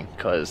something.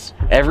 Because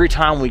every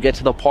time we get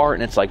to the part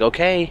and it's like,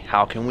 okay,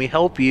 how can we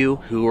help you?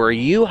 Who are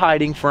you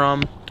hiding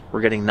from?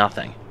 We're getting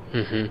nothing.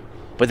 Mm-hmm.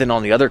 But then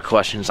on the other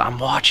questions, I'm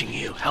watching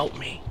you. Help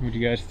me. Do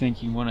you guys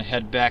think you want to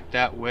head back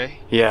that way?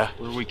 Yeah.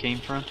 Where we came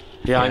from?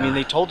 Yeah, I mean,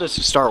 they told us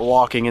to start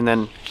walking and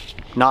then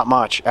not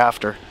much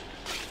after.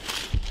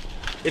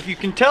 If you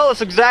can tell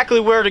us exactly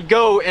where to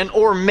go and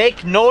or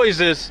make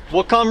noises,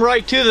 we'll come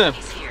right to them.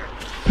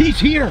 He's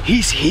here.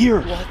 He's here.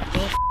 What the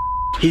f?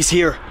 He's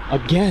here.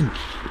 Again.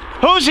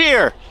 Who's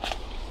here?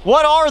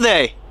 What are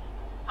they?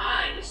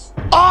 Eyes.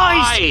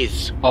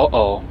 Eyes!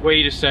 Uh-oh.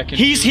 Wait a second.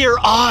 He's here,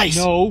 eyes!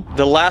 No.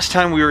 The last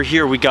time we were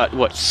here, we got,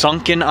 what,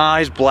 sunken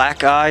eyes,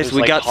 black eyes?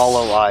 We like got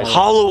hollow eyes.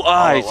 Hollow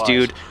eyes, Hollow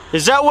dude.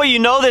 Is that what you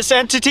know this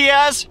entity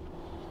as?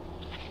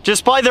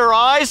 Just by their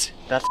eyes?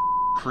 That's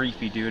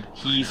creepy, dude.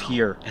 He's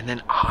here. And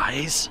then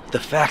eyes? The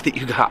fact that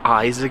you got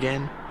eyes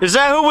again? Is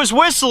that who was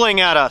whistling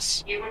at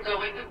us? You were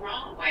going the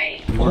wrong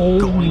way.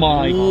 Oh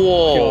my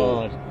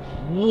Whoa. god.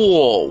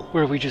 Whoa.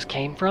 Where we just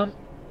came from?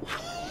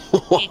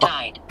 He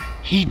died.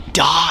 He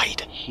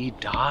died. He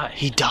died.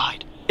 He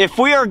died. If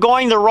we are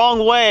going the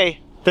wrong way,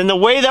 then the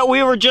way that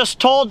we were just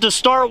told to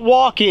start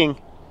walking...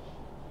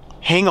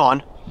 Hang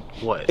on.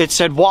 What? It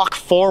said walk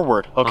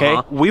forward, okay?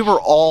 Uh-huh. We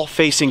were all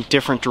facing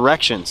different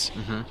directions.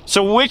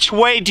 So which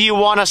way do you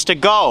want us to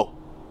go?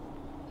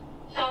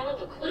 Follow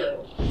the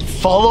clue.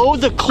 Follow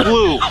the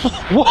clue.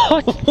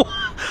 What?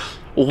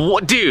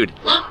 What, dude?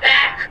 Look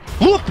back.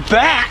 Look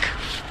back?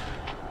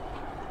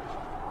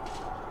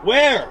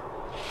 Where?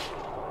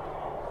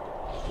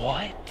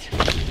 What?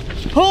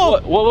 Oh!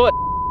 What?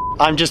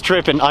 I'm just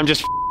tripping. I'm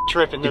just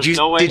tripping. There's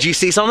no way. Did you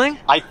see something?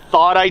 I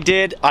thought I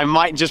did. I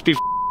might just be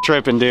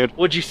tripping, dude.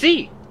 What'd you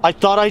see? I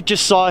thought I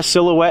just saw a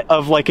silhouette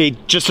of like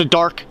just a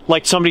dark,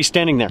 like somebody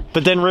standing there.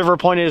 But then River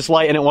pointed his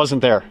light and it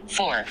wasn't there.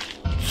 4.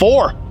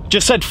 4.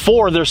 Just said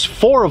 4. There's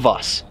 4 of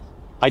us.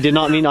 I did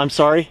not mean, I'm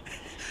sorry.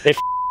 It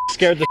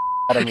scared the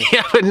out of me.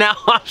 Yeah, but now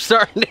I'm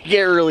starting to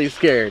get really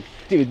scared.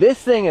 Dude, this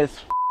thing is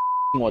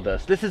with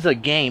us. This is a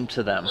game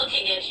to them.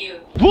 Looking at you.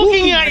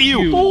 Looking at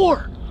you!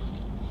 4.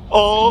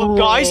 Oh,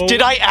 guys,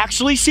 did I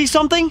actually see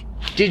something?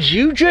 Did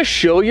you just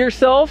show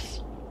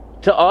yourselves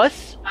to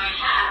us? I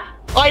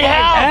have. I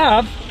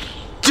have!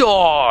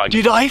 Dog!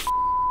 Did I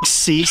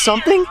see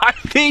something? I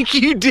think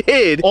you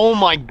did. Oh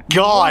my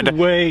god.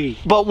 No way.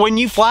 But when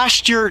you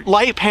flashed your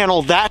light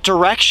panel that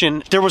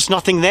direction, there was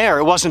nothing there.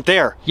 It wasn't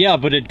there. Yeah,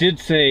 but it did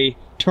say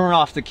turn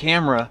off the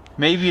camera.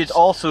 Maybe it's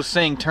also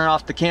saying turn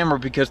off the camera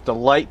because the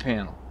light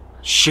panel.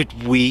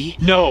 Should we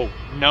No.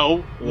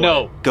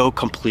 go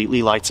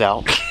completely lights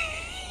out?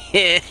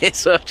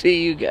 It's up to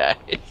you guys.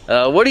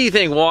 What do you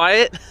think,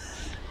 Wyatt?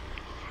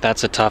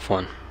 That's a tough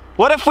one.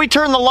 What if we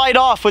turn the light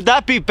off? Would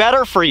that be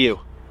better for you?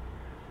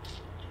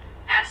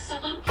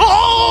 Absolutely.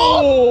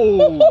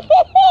 Oh!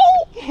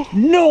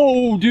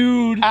 No,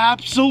 dude.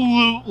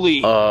 Absolutely.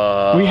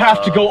 We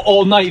have to go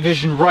all night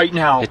vision right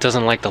now. It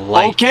doesn't like the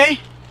light. Okay,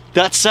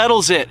 that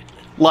settles it.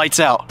 Lights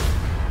out.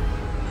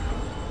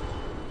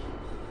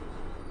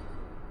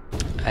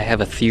 I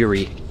have a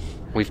theory.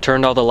 We've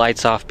turned all the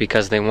lights off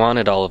because they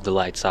wanted all of the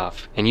lights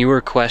off. And you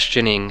were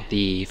questioning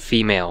the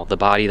female, the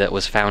body that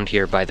was found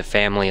here by the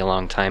family a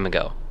long time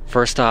ago.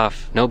 First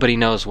off, nobody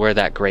knows where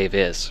that grave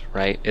is,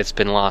 right? It's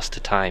been lost to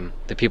time.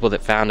 The people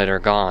that found it are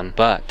gone.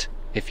 But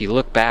if you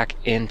look back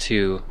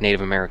into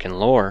Native American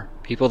lore,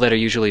 people that are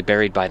usually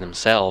buried by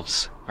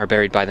themselves are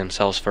buried by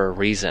themselves for a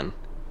reason.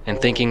 And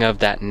thinking of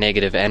that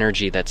negative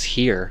energy that's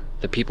here,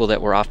 the people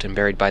that were often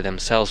buried by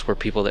themselves were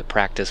people that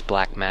practice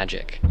black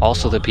magic.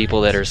 Also the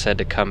people that are said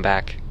to come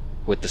back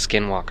with the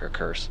Skinwalker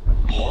curse.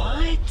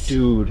 What?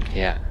 Dude,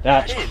 Yeah.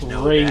 that's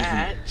crazy.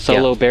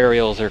 Solo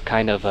burials are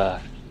kind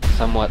of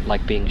somewhat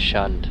like being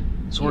shunned.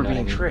 So You we're know what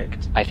being I mean?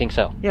 tricked. I think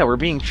so. Yeah, we're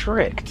being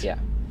tricked. Yeah.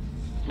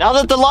 Now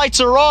that the lights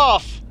are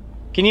off,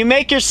 can you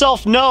make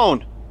yourself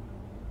known?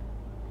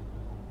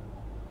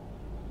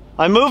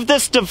 I moved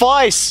this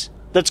device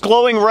that's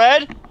glowing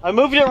red. I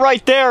moved it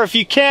right there if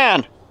you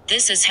can.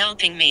 This is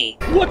helping me.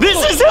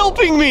 This is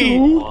helping me!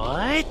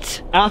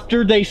 What?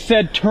 After they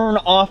said turn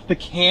off the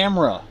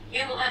camera.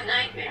 You will have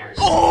nightmares.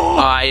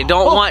 I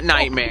don't want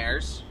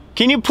nightmares.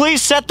 Can you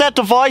please set that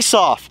device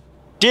off?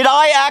 Did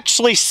I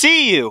actually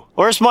see you?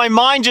 Or is my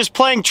mind just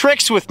playing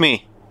tricks with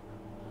me?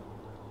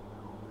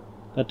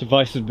 That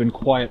device has been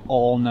quiet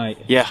all night.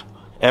 Yeah,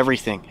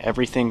 everything.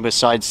 Everything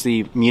besides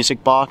the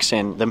music box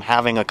and them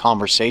having a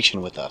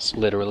conversation with us.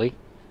 Literally.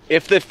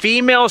 If the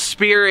female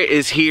spirit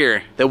is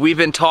here that we've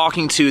been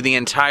talking to the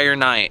entire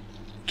night,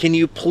 can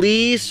you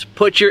please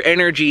put your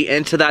energy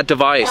into that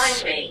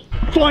device? Find me.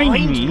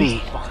 Find me.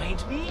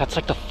 Find me? That's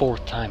like the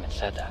 4th time it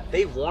said that.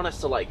 They want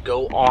us to like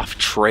go off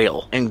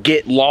trail and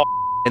get lost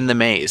in the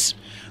maze.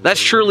 That's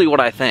truly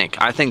what I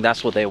think. I think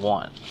that's what they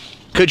want.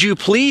 Could you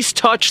please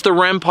touch the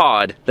REM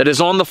pod that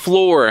is on the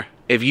floor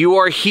if you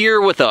are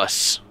here with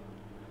us?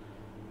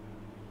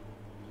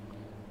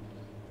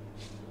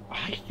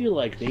 I feel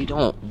like they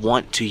don't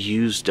want to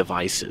use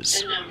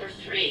devices. And number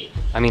 3.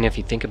 I mean, if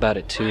you think about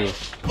it too.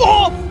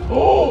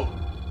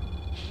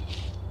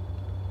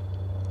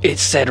 It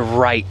said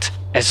right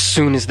as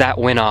soon as that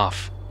went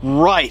off.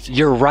 Right.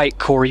 You're right,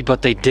 Corey,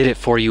 but they did it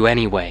for you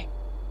anyway.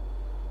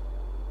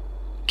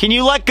 Can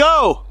you let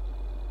go?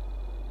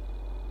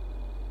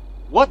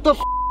 What the f?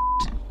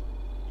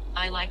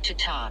 I like to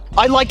talk.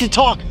 I like to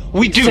talk.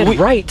 We do. Said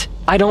right.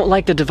 I don't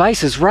like the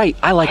devices. Right.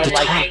 I like to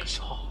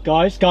talk.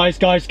 Guys,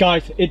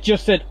 it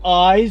just said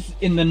eyes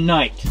in the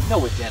night.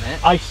 No, it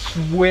didn't. I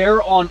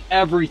swear on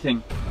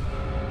everything.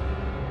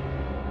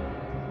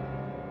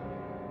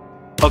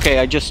 Okay,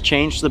 I just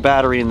changed the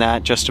battery in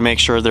that just to make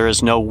sure there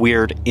is no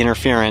weird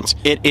interference.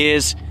 It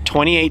is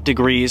 28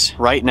 degrees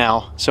right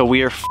now, so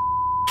we are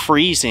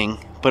freezing,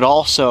 but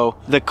also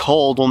the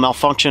cold will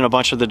malfunction a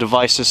bunch of the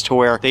devices to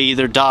where they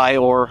either die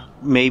or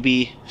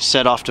maybe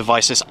set off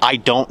devices. I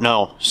don't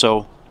know.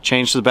 So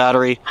change the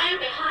battery. I'm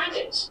behind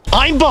it.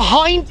 I'm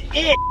behind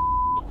it!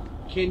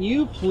 Can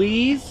you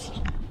please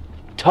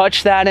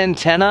touch that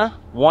antenna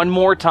one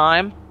more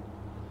time?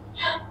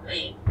 Help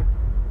me.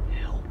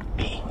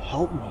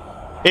 Help me.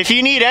 If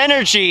you need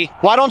energy,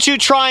 why don't you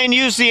try and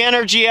use the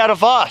energy out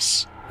of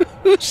us?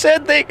 Who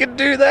said they could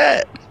do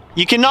that?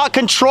 You cannot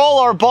control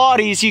our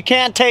bodies, you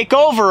can't take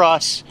over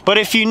us. But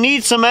if you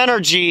need some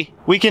energy,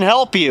 we can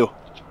help you.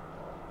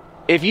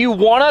 If you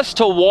want us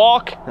to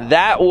walk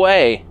that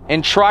way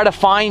and try to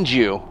find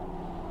you,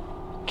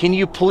 can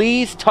you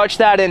please touch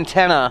that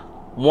antenna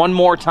one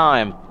more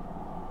time?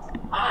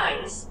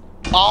 Eyes.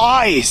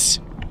 Eyes!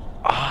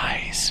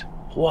 Eyes.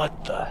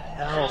 What the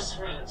hell?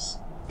 Crossroads.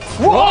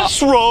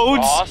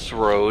 Crossroads!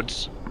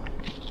 Crossroads.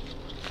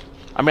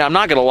 I mean, I'm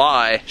not gonna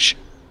lie.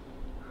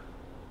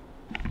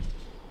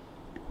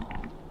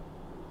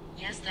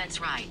 Yes, that's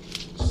right.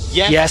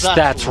 Yes,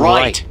 that's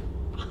right.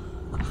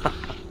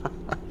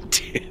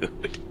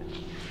 Dude.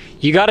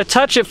 You gotta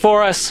touch it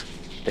for us.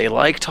 They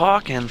like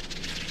talking.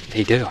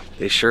 They do.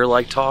 They sure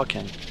like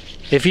talking.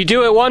 If you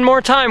do it one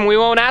more time, we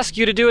won't ask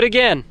you to do it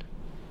again.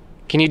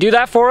 Can you do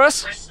that for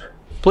us?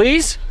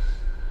 Please?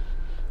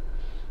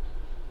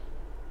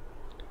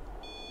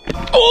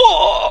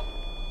 Oh!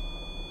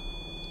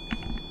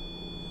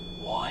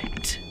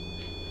 What?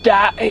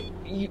 That...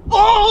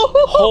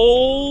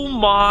 Oh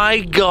my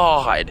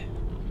God.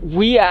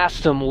 We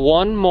asked him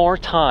one more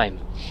time.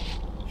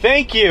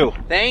 Thank you.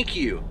 Thank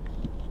you.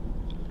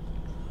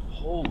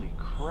 Holy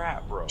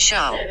crap, bro.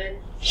 Show.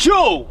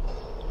 Show!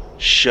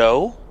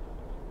 Show?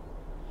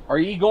 Are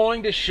you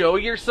going to show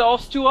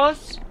yourselves to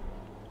us?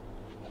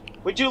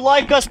 Would you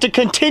like us to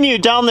continue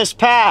down this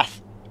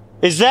path?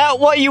 Is that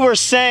what you were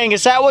saying?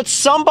 Is that what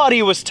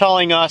somebody was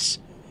telling us?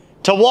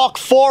 To walk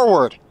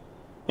forward.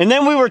 And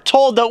then we were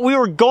told that we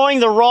were going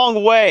the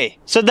wrong way.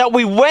 So that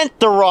we went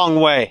the wrong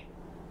way.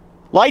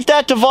 Light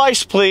that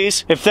device,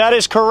 please, if that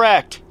is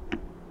correct.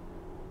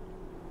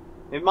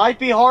 It might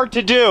be hard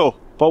to do,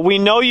 but we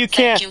know you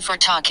can. Thank you for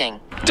talking.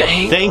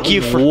 Dang. Thank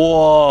you for...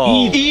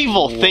 Whoa.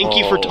 Evil. Thank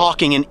you for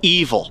talking in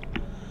evil.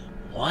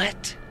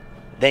 What?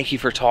 Thank you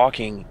for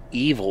talking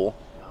evil.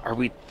 Are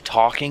we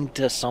talking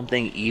to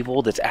something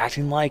evil that's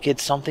acting like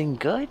it's something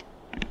good?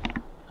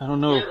 I don't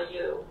know.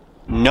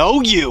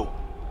 Know you.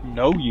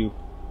 Know you.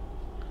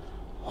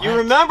 What? You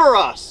remember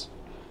us.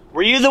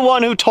 Were you the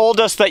one who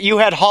told us that you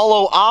had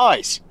hollow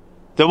eyes?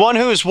 The one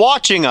who is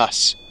watching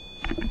us?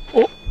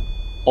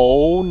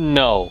 Oh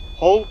no.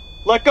 Oh,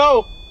 let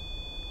go.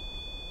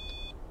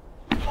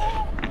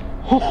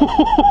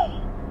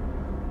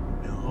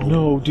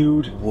 No,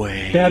 dude.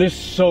 Way. That is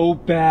so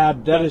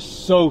bad. That is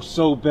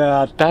so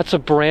bad. That's a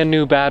brand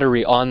new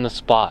battery on the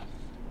spot.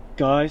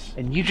 Guys.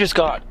 And you just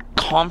got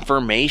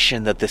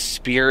confirmation that the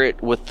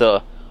spirit with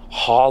the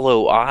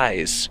hollow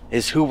eyes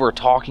is who we're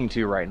talking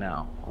to right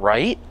now,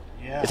 right?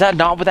 Yeah. Is that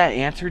not what that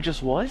answer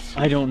just was?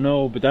 I don't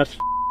know, but that's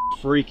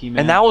freaky, man.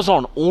 And that was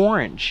on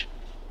orange.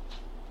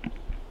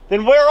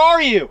 Then where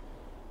are you?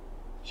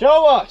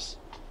 Show us.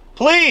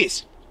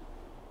 Please.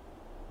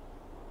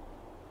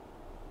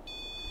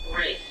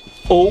 Wraith.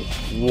 Oh.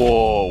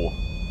 Whoa.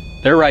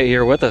 They're right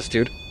here with us,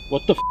 dude.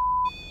 What the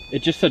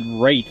It just said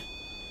Wraith.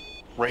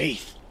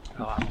 Wraith.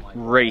 Oh, I don't like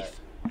Wraith.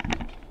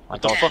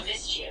 What the fuck?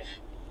 Mischief.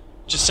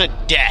 Just said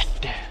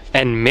death.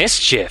 And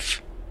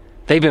mischief.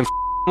 They've been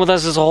with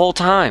us this whole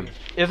time.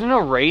 Isn't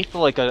a Wraith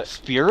like a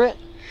spirit?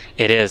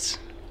 It is.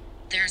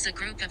 There's a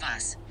group of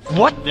us.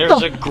 What?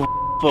 There's a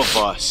group of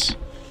us.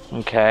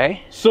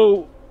 Okay.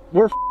 So,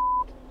 we're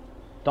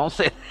Don't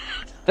say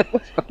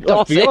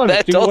Don't say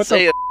that. Dude, Don't what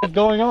say the it. is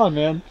going on,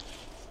 man?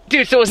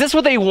 Dude, so is this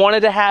what they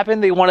wanted to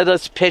happen? They wanted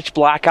us pitch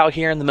black out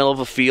here in the middle of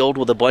a field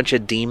with a bunch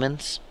of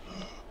demons?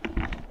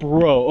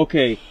 Bro,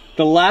 okay.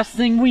 The last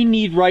thing we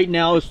need right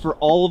now is for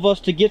all of us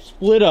to get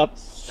split up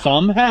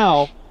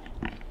somehow.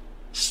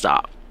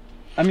 Stop.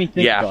 I mean,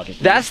 think about it.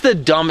 That's the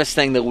dumbest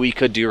thing that we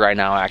could do right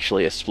now,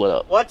 actually, is split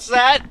up. What's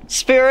that,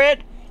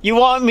 Spirit? You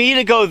want me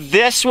to go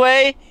this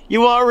way?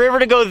 You want River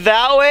to go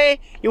that way?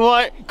 You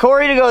want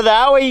Corey to go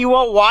that way? You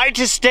want Wyatt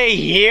to stay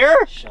here?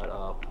 Shut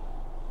up.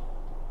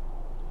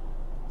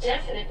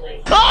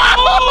 Definitely.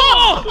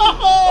 Oh!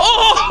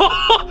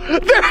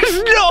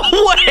 There's no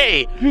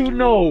way! Dude,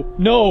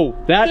 no.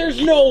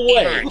 There's no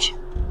way. Emerge.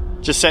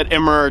 Just said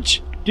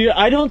emerge. Dude,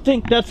 I don't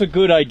think that's a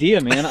good idea,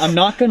 man. I'm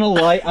not gonna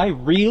lie. I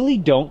really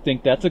don't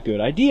think that's a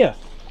good idea.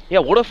 Yeah,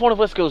 what if one of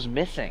us goes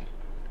missing?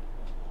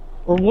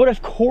 Or what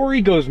if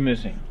Corey goes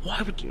missing?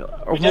 Why would you?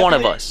 Or one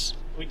of us.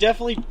 We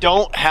definitely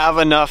don't have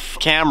enough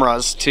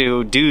cameras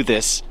to do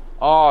this.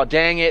 Oh,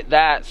 dang it,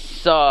 that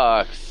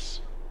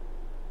sucks.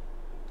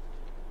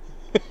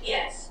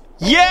 Yes.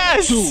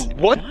 Yes! Dude,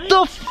 what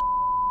the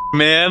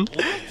man?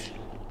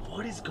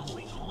 What is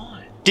going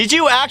on? Did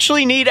you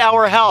actually need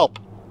our help?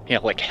 Yeah,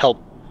 like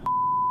help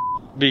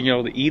being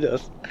able to eat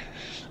us.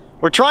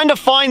 We're trying to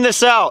find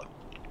this out.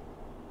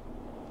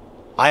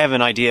 I have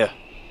an idea.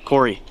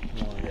 Corey,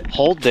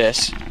 hold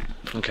this.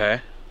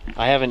 Okay.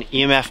 I have an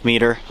EMF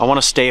meter. I want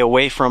to stay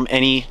away from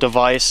any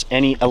device,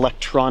 any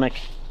electronic,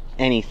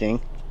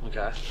 anything.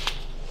 Okay.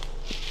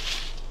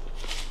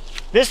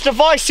 This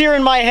device here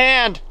in my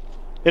hand,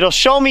 it'll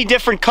show me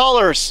different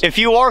colors if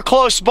you are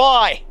close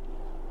by.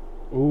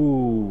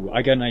 Ooh,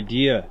 I got an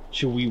idea.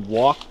 Should we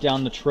walk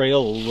down the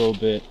trail a little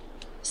bit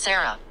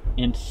Sarah.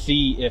 and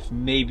see if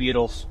maybe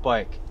it'll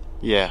spike?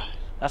 Yeah.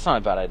 That's not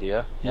a bad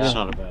idea. That's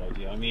not a bad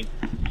idea. I mean,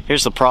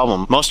 here's the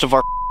problem. Most of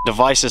our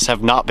devices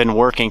have not been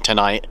working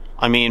tonight.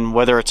 I mean,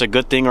 whether it's a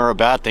good thing or a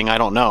bad thing, I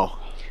don't know.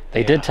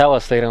 They did tell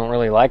us they don't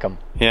really like them.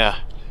 Yeah.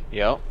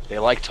 Yep. They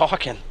like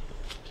talking.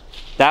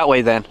 That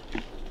way then.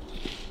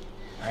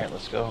 Alright,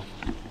 let's go.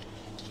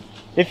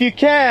 If you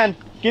can,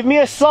 give me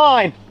a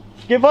sign.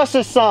 Give us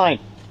a sign.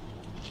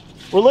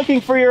 We're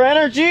looking for your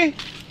energy.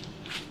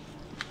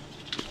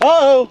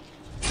 Uh-oh.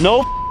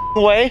 No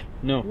way.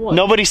 no.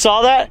 Nobody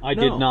saw that? I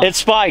did not. It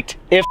spiked.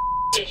 It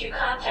Did you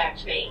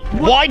contact me?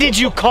 Why did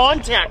you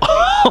contact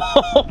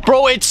me?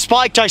 Bro, it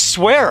spiked, I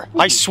swear.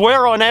 I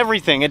swear on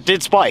everything. It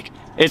did spike.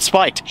 It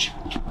spiked.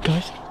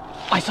 Guys,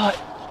 I saw it.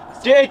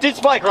 It did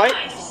spike, right?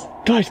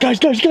 Guys.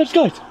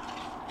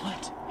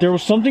 What? There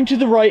was something to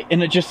the right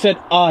and it just said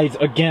eyes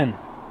again.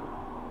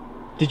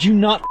 Did you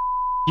not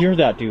hear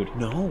that, dude?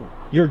 No.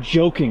 You're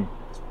joking.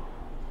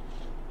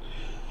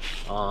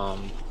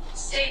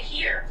 Stay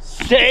here.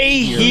 Stay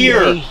here.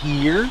 Stay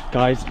here?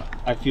 Guys,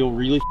 I feel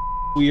really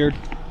weird.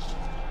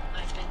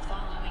 I've been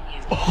following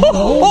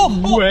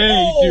you. No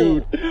way,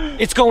 dude.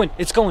 It's going.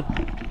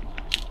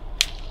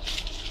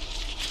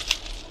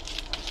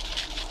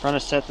 Trying to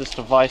set this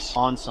device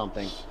on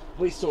something.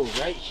 Wait, so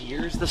right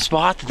here's the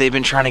spot that they've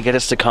been trying to get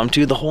us to come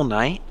to the whole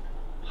night?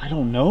 I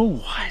don't know.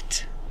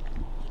 What?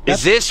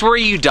 Is this where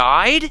you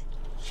died?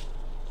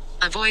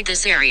 Avoid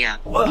this area.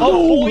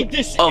 Avoid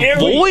this area.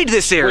 Avoid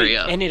this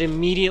area. And it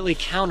immediately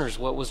counters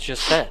what was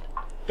just said.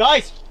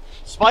 Guys,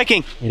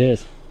 spiking. It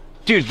is.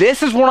 Dude,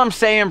 this is what I'm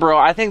saying, bro.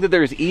 I think that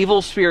there's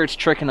evil spirits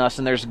tricking us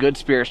and there's good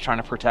spirits trying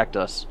to protect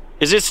us.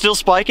 Is it still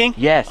spiking?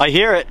 Yes. I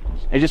hear it.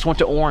 It just went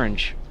to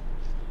orange.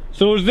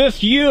 So is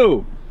this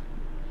you?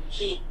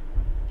 He.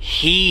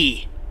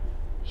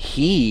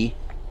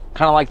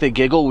 Kind of like the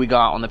giggle we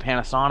got on the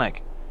Panasonic.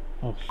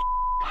 Oh,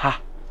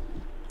 ha.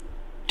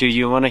 Do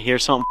you want to hear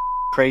something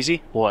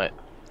crazy? What?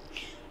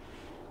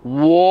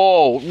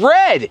 Whoa,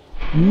 red!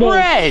 No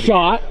red!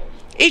 Shot.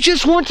 It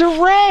just went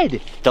to red!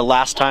 The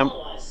last time...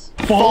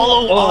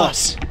 Follow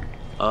us!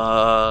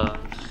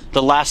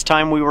 The last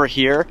time we were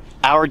here,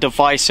 our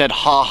device said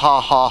ha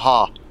ha ha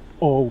ha.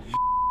 Oh,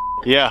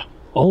 yeah.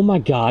 Oh my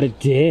god, it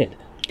did.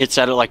 It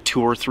said it like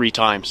 2 or 3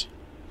 times.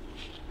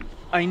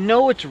 I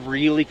know it's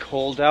really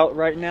cold out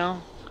right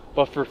now,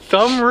 but for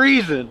some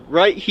reason,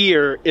 right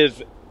here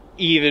is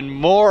even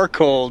more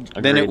cold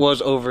than it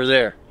was over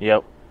there.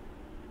 Yep.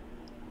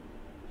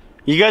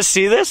 You guys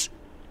see this?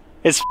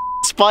 It's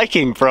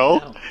spiking,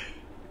 bro.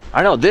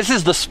 I know, this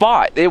is the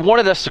spot. They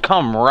wanted us to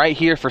come right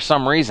here for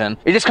some reason.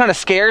 It just kind of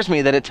scares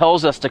me that it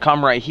tells us to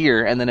come right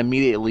here and then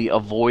immediately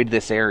avoid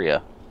this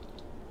area.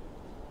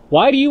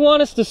 Why do you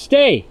want us to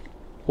stay?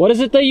 What is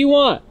it that you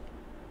want?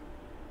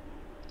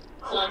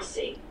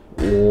 Clumsy.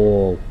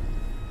 Whoa.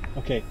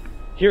 Okay,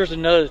 here's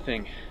another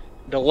thing.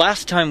 The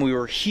last time we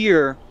were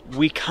here,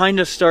 we kind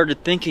of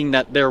started thinking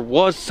that there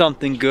was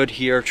something good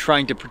here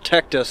trying to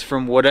protect us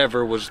from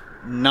whatever was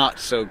not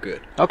so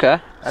good. Okay,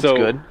 that's so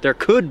good. There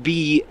could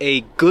be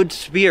a good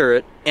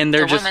spirit, and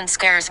they're The woman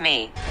scares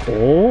me.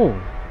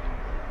 Oh.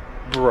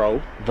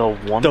 Bro.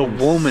 The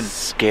woman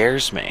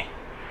scares me.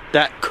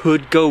 That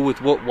could go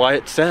with what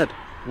Wyatt said.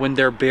 When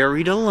they're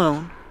buried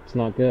alone, It's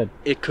not good.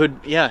 it could,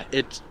 yeah,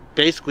 it's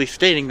basically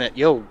stating that,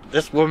 yo,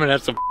 this woman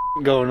has some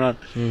going on.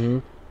 Mm-hmm.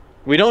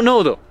 We don't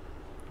know, though.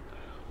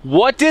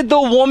 What did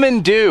the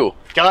woman do?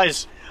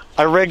 Guys,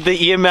 I rigged the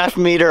EMF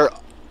meter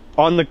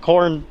on the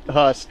corn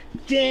husk.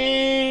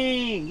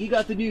 Dang! You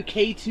got the new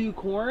K2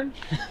 corn?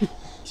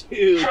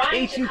 Dude,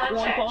 Trying to K2 corn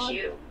contact pod?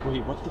 you.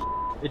 Wait, what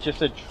the It just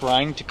said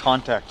trying to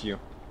contact you.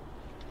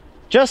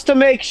 Just to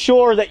make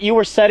sure that you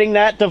were setting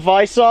that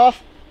device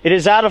off, it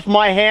is out of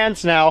my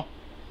hands now.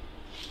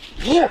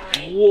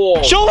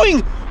 Whoa.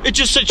 Showing! It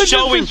just said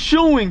showing.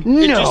 Showing.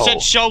 It No. just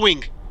said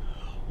showing.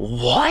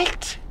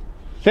 What?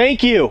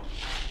 Thank you.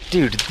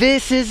 Dude,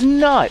 this is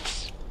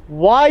nuts.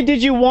 Why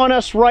did you want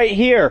us right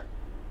here?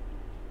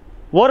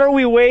 What are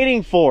we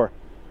waiting for?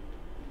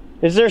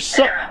 Is there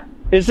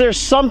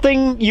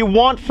something you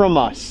want from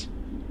us?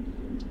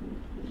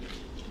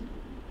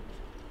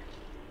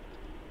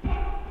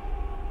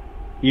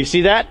 You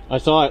see that? I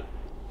saw it.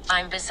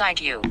 I'm beside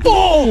you.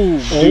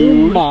 Oh!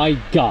 Oh my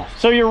gosh.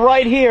 So you're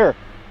right here.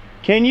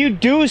 Can you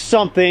do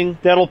something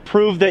that'll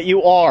prove that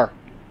you are?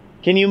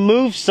 Can you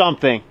move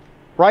something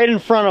right in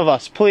front of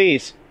us,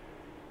 please?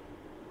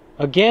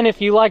 Again,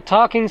 if you like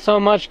talking so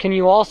much, can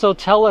you also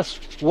tell us,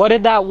 what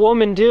did that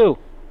woman do?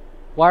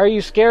 Why are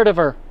you scared of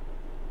her?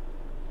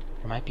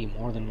 There might be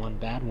more than one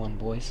bad one,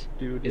 boys.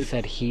 Dude, it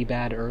said he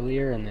bad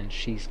earlier, and then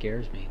she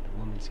scares me. The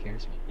woman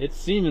scares me. It's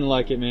seeming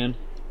like it, man.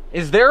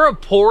 Is there a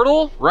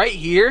portal right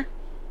here?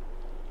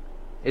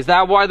 Is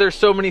that why there's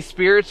so many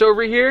spirits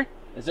over here?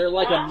 Is there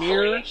like a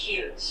mirror?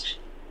 Accused.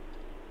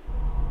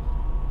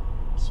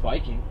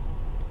 Spiking.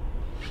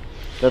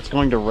 That's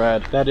going to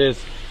red. That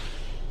is.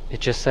 It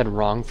just said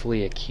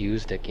wrongfully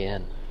accused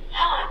again.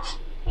 Hot.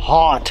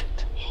 Hot.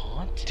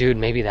 Dude,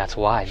 maybe that's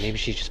why. Maybe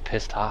she's just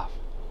pissed off.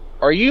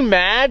 Are you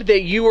mad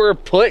that you were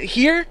put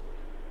here?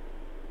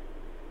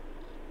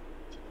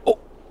 Oh,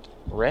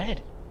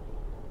 red.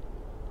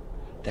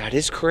 That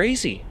is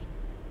crazy.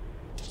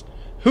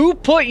 Who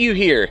put you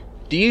here?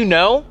 Do you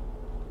know?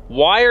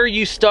 Why are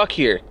you stuck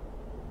here?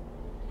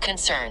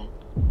 Concern.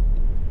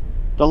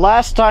 The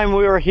last time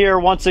we were here,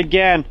 once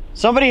again,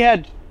 somebody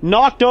had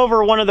knocked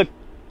over one of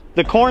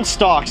the corn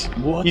stalks.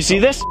 What? You see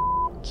this?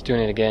 It's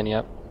doing it again,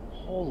 yep.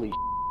 Holy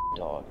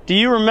dog. Do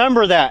you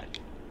remember that?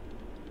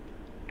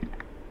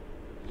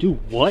 Dude,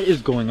 what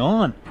is going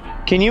on?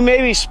 Can you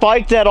maybe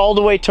spike that all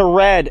the way to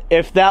red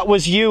if that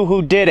was you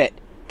who did it?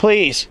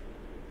 Please.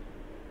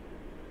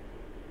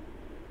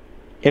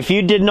 If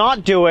you did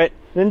not do it,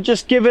 then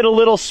just give it a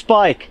little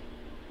spike.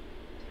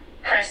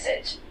 Press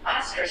it.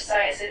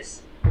 Ostracizes.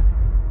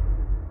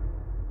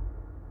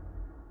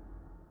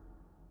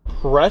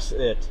 Press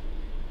it.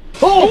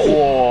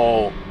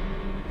 Oh! Whoa.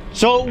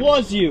 So it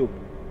was you.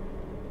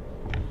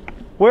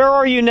 Where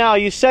are you now?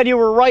 You said you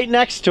were right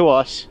next to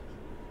us.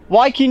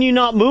 Why can you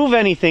not move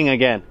anything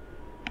again?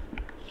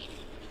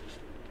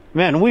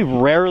 Man, we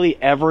rarely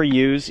ever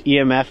use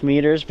EMF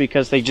meters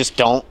because they just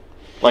don't.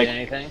 Like,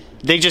 anything?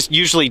 They just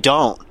usually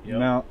don't. Yep.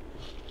 No.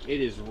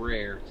 It is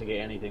rare to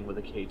get anything with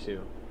a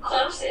K2.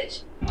 Close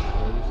it.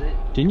 Close it?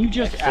 Didn't you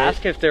just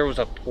ask if there was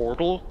a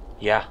portal?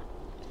 Yeah.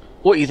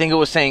 What, you think it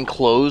was saying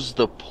close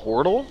the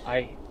portal?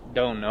 I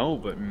don't know,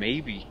 but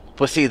maybe.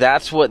 But see,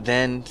 that's what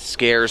then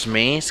scares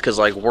me, because,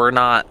 like, we're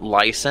not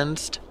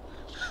licensed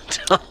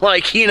to,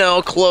 like, you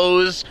know,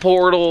 close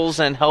portals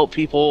and help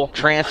people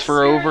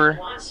transfer over.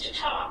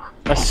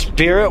 A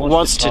spirit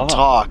wants to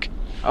talk.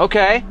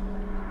 Okay.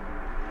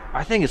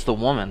 I think it's the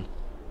woman.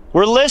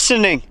 We're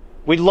listening.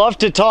 We'd love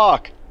to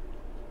talk.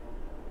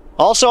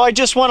 Also, I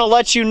just want to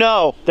let you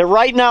know that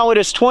right now it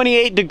is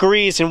 28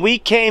 degrees and we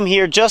came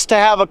here just to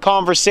have a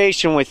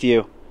conversation with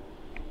you.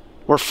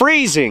 We're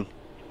freezing.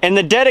 And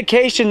the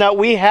dedication that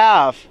we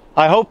have,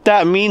 I hope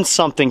that means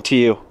something to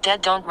you.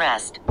 Dead don't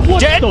rest.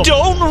 Dead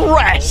don't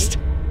rest!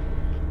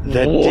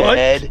 The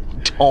dead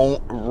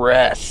don't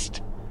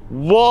rest.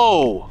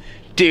 Whoa.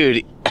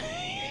 Dude,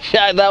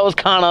 yeah, that was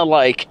kind of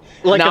like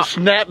a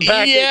snap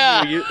back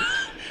yeah. at you.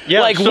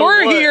 Yeah, like, so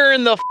we're what? here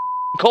in the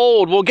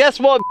cold. Well, guess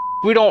what?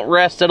 We don't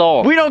rest at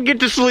all. We don't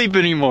get to sleep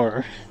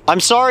anymore. I'm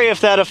sorry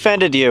if that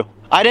offended you.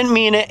 I didn't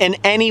mean it in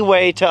any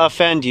way to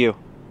offend you.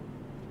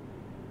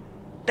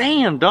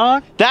 Damn,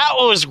 dog. That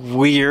was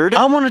weird.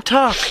 I want to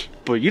talk,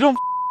 but you don't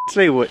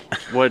say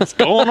what's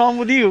going on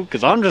with you,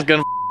 because I'm just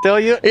going to tell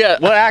you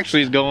what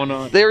actually is going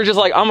on. They were just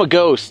like, I'm a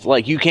ghost.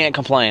 Like, you can't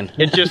complain.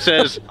 It just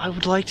says, I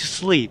would like to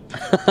sleep.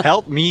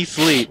 Help me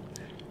sleep.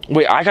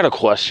 Wait, I got a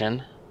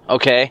question.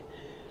 Okay.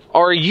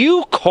 Are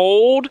you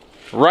cold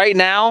right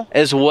now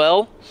as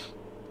well?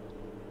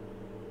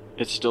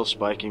 It's still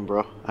spiking,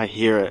 bro. I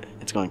hear it.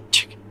 It's going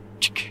chick,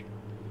 chick.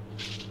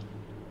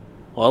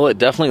 Well, it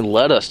definitely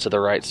led us to the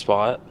right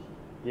spot.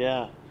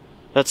 Yeah.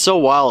 That's so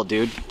wild,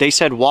 dude. They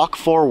said walk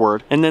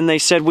forward, and then they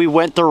said we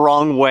went the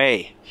wrong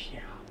way. Yeah,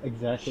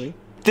 exactly.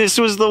 This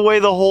was the way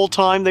the whole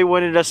time they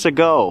wanted us to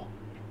go.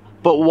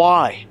 But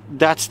why?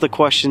 That's the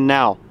question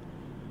now.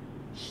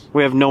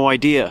 We have no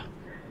idea.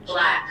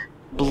 Black.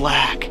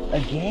 Black.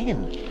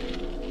 Again.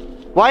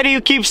 Why do you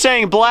keep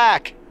saying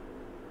black?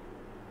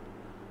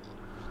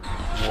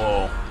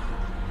 Whoa.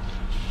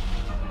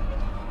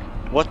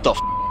 What the f?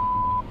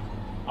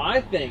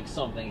 I think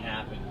something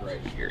happened right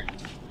here.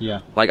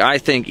 Yeah. Like, I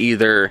think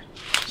either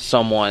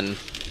someone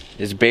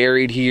is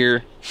buried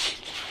here.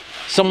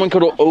 Someone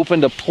could have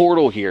opened a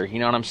portal here, you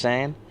know what I'm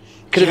saying?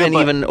 Could have been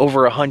even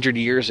over 100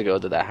 years ago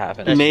that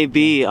happened.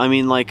 Maybe. I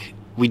mean, like,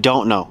 we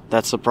don't know.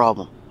 That's the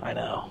problem. I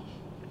know.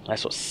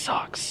 That's what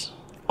sucks.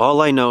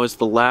 All I know is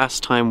the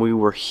last time we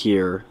were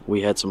here,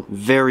 we had some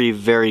very,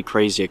 very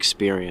crazy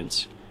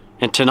experience.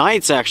 And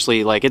tonight's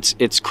actually, like,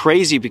 it's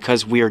crazy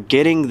because we are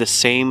getting the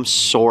same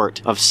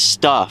sort of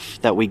stuff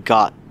that we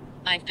got.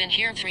 I've been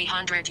here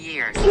 300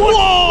 years.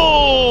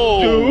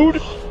 Whoa!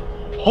 Dude!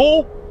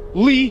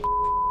 Holy...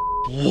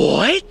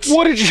 What?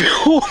 What did you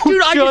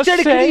Dude, I just said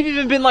it could say? have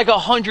even been like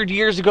 100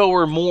 years ago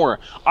or more.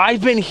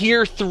 I've been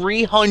here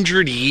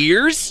 300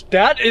 years?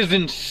 That is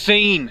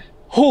insane.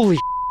 Holy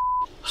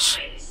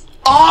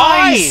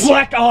eyes!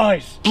 Black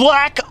eyes!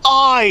 Black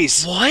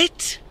eyes!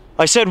 What?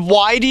 I said,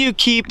 why do you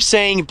keep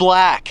saying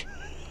black?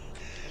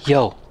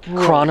 Yo,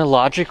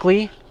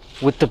 chronologically,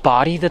 with the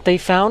body that they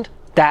found,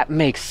 that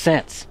makes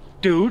sense.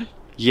 Dude?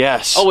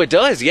 Yes. Oh, it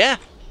does, yeah.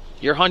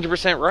 You're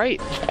 100%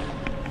 right.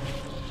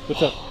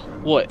 What's up?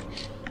 What?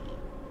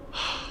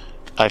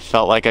 I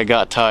felt like I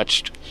got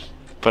touched,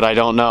 but I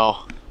don't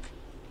know.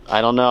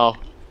 I don't know.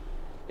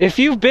 If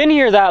you've been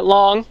here that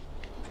long,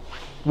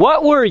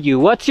 what were you?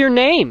 What's your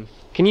name?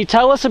 Can you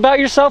tell us about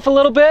yourself a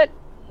little bit?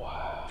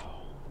 Wow.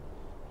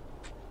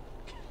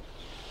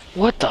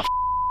 What the f,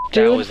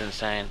 dude? That was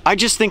insane. I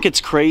just think it's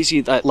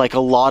crazy that like a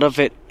lot of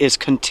it is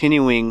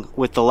continuing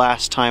with the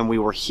last time we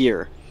were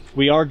here.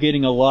 We are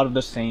getting a lot of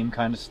the same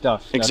kind of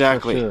stuff. That's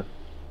Exactly. for sure.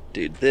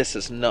 Dude, this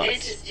is nuts.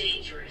 This is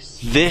dangerous.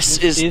 This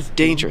is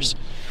dangerous.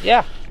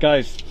 Yeah.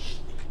 Guys,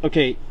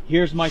 okay,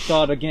 here's my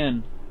thought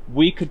again.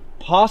 We could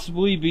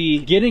possibly be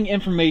getting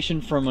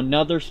information from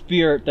another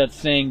spirit that's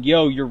saying,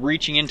 yo, you're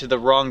reaching into the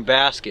wrong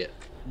basket.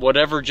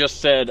 Whatever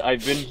just said,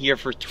 I've been here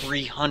for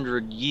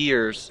 300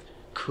 years,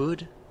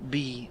 could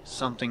be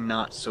something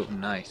not so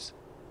nice.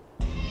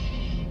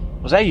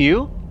 Was that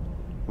you?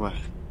 What?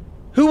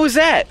 Who was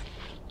that?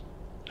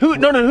 Who?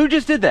 No, who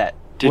just did that?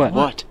 Did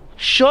what?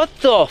 Shut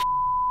the f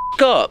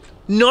up.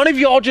 None of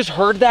y'all just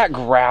heard that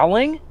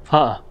growling?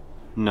 Huh.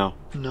 No.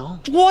 No.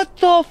 What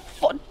the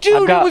fuck?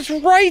 Dude, it was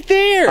right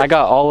there. I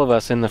got all of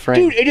us in the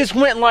frame. Dude, it just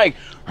went like...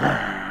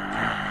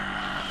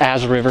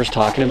 As River's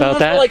talking about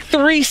that? For like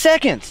 3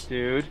 seconds.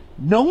 Dude.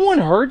 No one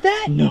heard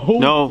that? No.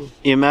 No,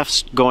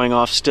 EMF's going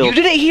off still. You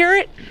didn't hear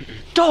it?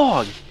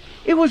 Dog,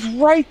 it was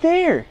right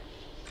there.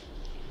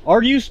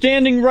 Are you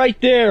standing right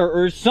there,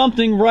 or is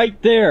something right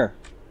there?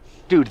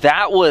 Dude,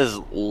 that was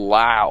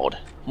loud.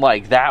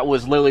 Like, that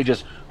was literally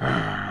just...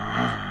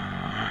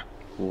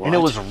 And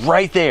it was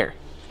right there.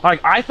 Like,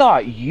 I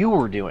thought you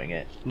were doing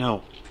it.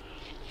 No.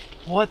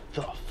 What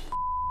the f...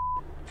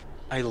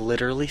 I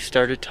literally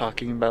started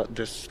talking about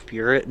this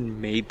spirit, and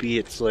maybe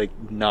it's like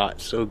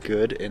not so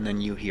good, and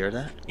then you hear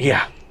that?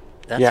 Yeah.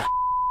 That's yeah.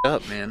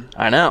 Up, man.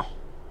 I know.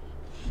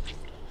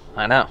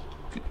 I know.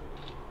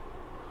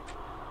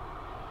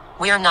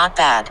 We're not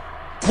bad.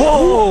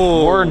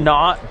 Whoa! We're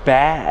not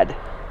bad.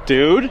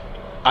 Dude,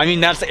 I mean,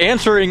 that's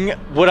answering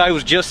what I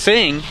was just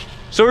saying.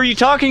 So are you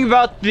talking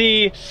about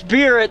the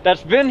spirit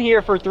that's been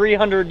here for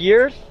 300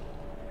 years?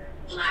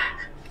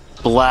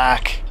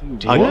 Black.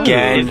 Dude,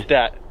 Again. What is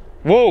that?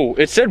 Whoa,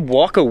 it said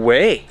walk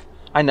away.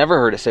 I never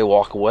heard it say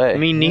walk away.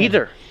 Me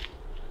neither.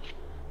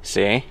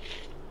 See?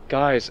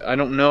 Guys, I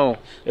don't know.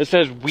 It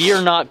says we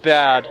are not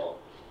bad.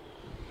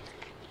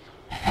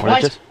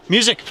 What?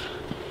 Music.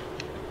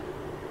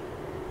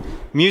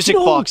 Music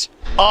box.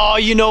 Oh,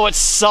 you know what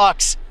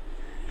sucks?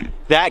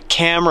 That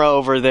camera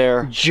over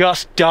there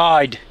just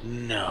died.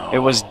 No. It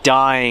was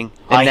dying.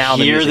 And I now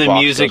hear the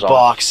music goes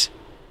box.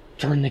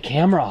 Turn the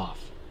camera off.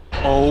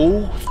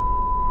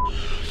 Oh.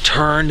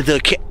 Turned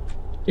the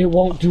It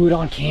won't do it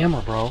on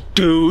camera, bro.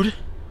 Dude.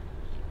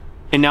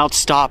 And now it's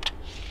stopped.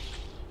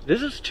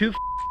 This is too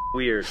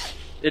weird.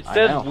 It I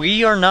says know.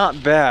 we are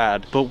not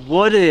bad, but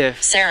what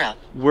if Sarah,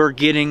 we're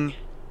getting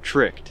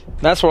tricked?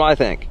 That's what I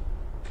think.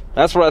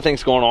 That's what I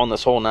think's going on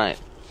this whole night.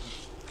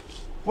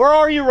 Where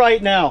are you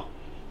right now?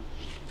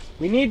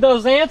 We need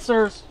those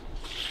answers.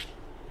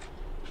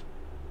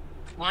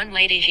 one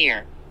lady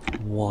here.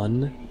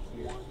 One.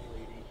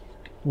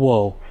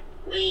 Whoa.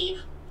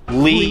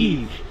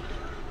 Leave.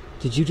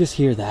 Did you just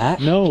hear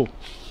that? No.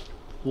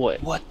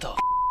 What? What the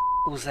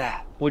was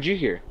that? What'd you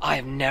hear? I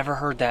have never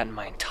heard that in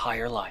my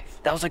entire life.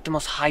 That was like the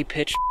most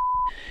high-pitched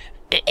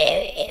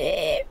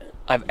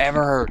I've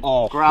ever heard.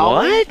 Oh,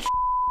 growling?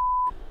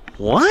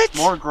 What?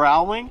 More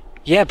growling?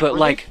 Yeah, but Were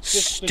like they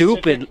just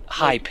stupid specific, like-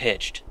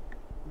 high-pitched.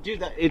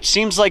 Dude, it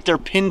seems like they're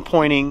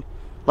pinpointing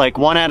like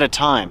one at a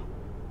time.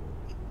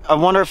 I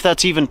wonder if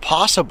that's even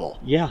possible.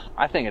 Yeah.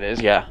 I think it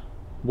is, yeah.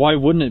 Why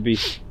wouldn't it be?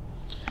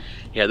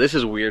 Yeah, this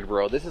is weird,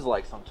 bro. This is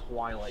like some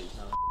Twilight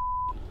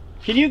Zone.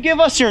 Can you give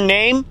us your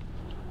name?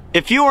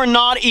 If you are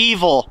not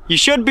evil, you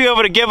should be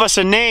able to give us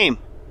a name.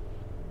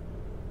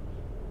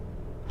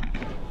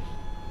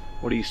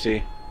 What do you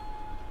see?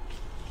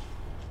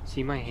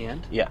 See my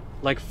hand? Yeah.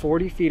 Like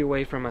 40 feet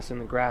away from us in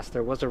the grass,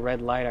 there was a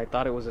red light. I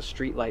thought it was a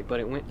street light, but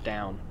it went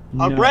down.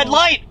 A red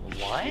light!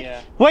 What?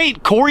 Yeah.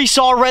 Wait, Corey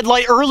saw a red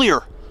light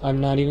earlier. I'm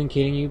not even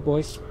kidding you,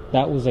 boys.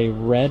 That was a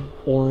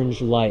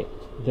red-orange light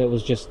that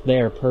was just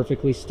there,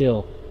 perfectly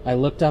still. I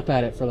looked up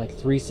at it for like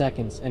 3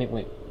 seconds, and it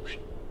went...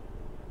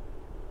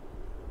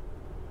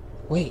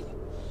 Wait.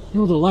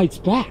 No, the light's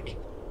back.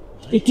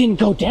 It didn't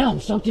go down.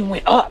 Something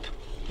went up.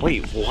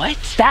 Wait, what?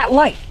 That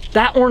light!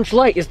 That orange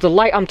light is the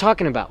light I'm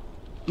talking about.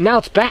 Now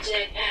it's back.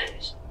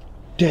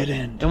 Dead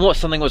end. And what,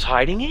 something was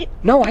hiding it?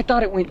 No, I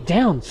thought it went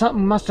down.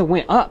 Something must have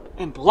went up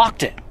and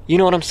blocked it. You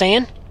know what I'm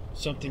saying?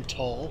 Something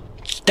tall?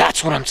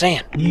 That's what I'm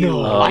saying.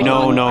 No.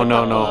 No.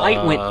 The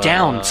light went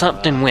down.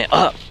 Something went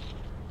up.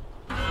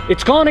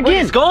 It's gone again.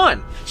 Wait, it's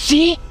gone.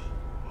 See?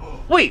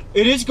 Wait.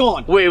 It is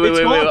gone. Wait, It's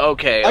gone.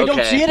 okay, I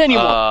don't see it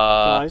anymore,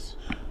 guys.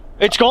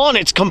 It's gone.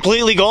 It's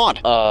completely gone.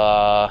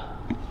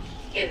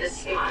 In the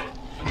sky.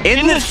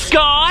 In the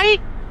sky?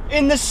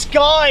 In the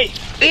sky.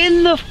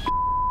 In the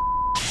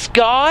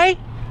sky?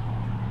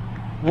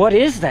 What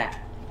is that?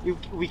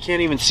 We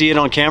can't even see it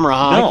on camera,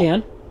 huh? I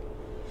can.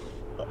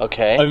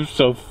 Okay. I'm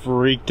so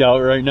freaked out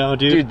right now,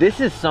 dude. Dude, this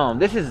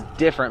is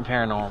different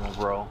paranormal,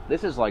 bro.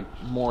 This is like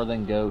more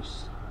than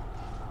ghosts.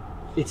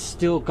 It's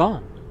still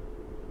gone.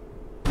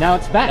 Now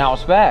it's back. Now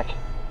it's back.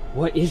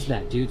 What is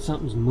that, dude?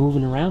 Something's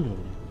moving around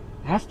over there.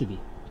 It has to be.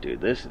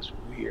 Dude, this is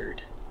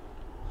weird.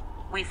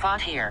 We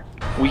fought here.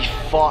 We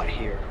fought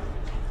here.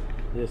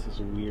 This is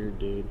weird,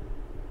 dude.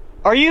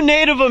 Are you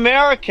Native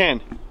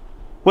American?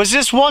 Was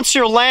this once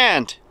your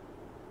land?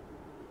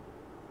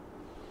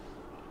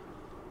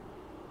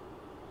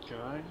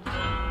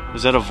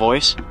 Was that a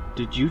voice?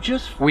 Did you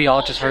just... We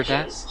all just heard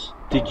that?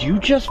 Did you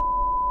just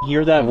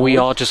hear that voice? We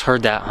all just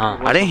heard that, huh?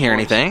 I didn't hear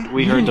anything.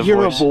 We You heard didn't the hear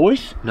voice. a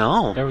voice?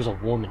 No. There was a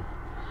woman.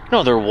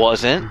 No, there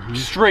wasn't.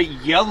 Straight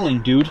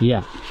yelling, dude.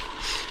 Yeah.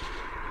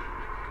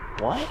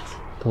 What?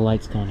 The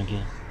light's gone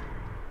again.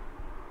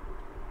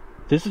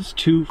 This is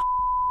too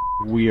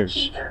weird.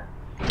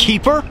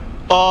 Keeper?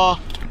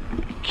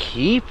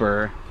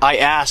 Keeper? I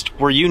asked,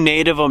 were you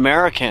Native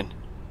American?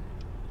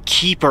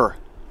 Keeper.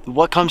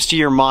 What comes to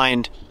your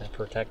mind? The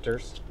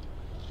protectors.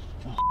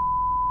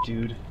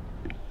 Dude.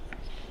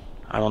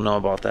 I don't know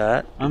about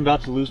that. I'm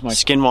about to lose my...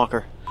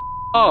 Skinwalker.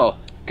 Oh,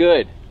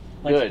 good.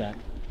 Light's Good. back.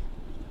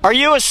 Are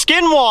you a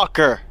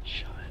Skinwalker?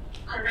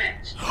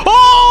 Correct.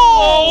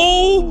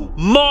 Oh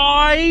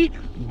my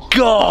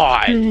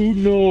god! Dude,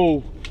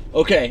 no.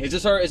 Okay, is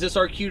this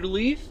our cue to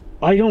leave?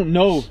 I don't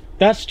know.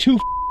 That's too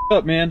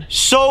up, man.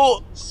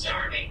 So...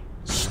 Starving.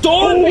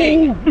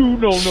 Starving! Oh,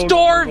 dude, no.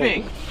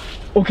 Starving!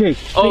 Okay.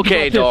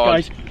 Okay, dog.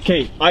 This, guys.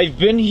 Okay, I've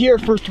been here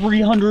for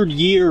 300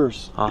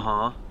 years.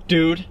 Uh-huh.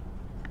 Dude.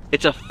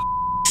 It's a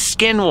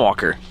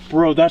Skinwalker.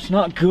 Bro, that's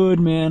not good,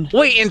 man.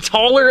 Wait, and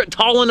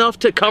tall enough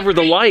to cover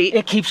the light?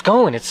 It keeps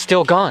going. It's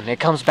still gone.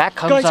 It comes back,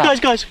 comes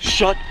up. Guys,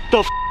 shut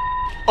the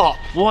up.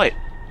 What?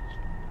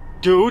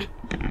 Dude,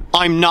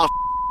 I'm not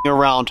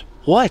around.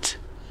 What?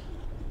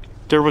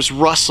 There was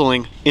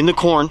rustling in the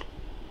corn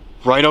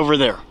right over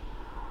there.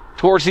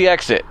 Towards the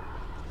exit.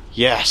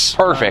 Yes.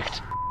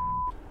 Perfect.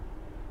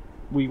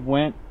 We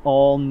went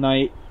all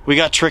night. We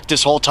got tricked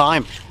this whole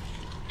time.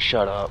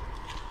 Shut up.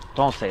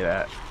 Don't say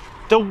that.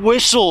 The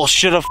whistle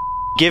should have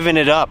given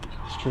it up.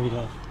 Straight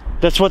up.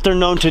 That's what they're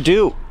known to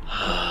do.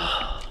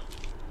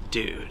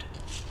 Dude.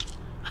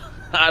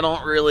 I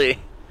don't really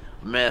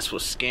mess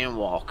with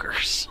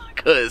Skinwalkers.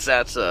 Because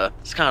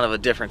it's kind of a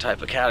different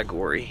type of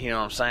category, you know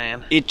what I'm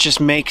saying? It just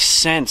makes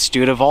sense,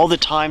 dude. Of all the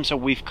times that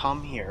we've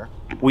come here,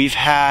 we've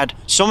had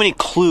so many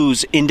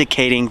clues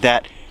indicating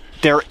that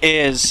there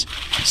is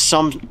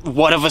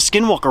somewhat of a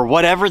Skinwalker,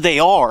 whatever they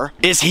are,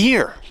 is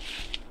here.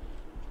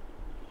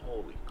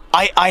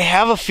 I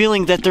have a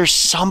feeling that there's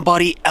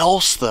somebody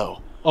else,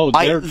 though. Oh,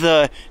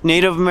 the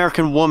Native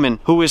American woman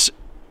who is...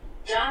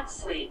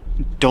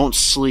 Don't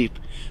sleep.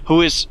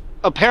 Who is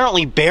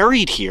apparently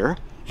buried here.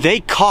 They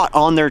caught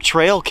on their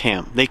trail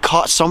cam. They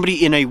caught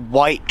somebody in a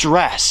white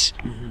dress.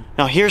 Mm-hmm.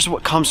 Now, here's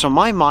what comes to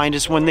my mind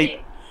is when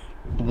they...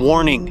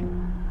 Warning.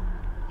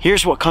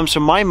 Here's what comes to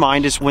my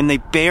mind is when they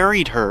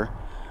buried her,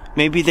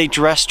 maybe they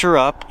dressed her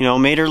up, you know,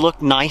 made her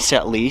look nice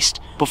at least,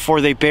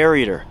 before they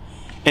buried her.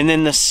 And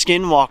then the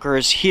Skinwalker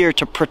is here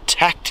to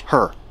protect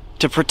her,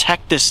 to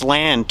protect this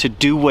land, to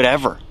do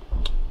whatever.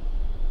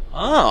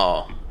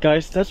 Oh.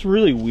 Guys, that's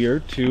really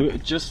weird, too.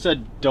 It just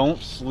said,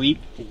 don't sleep,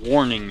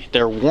 warning.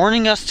 They're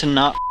warning us to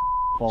not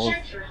fall.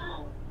 Check your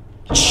home.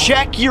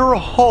 Check your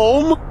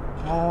home?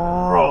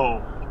 Bro.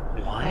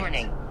 What?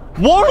 Warning.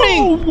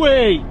 Warning! No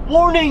way!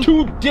 Warning!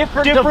 Two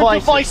different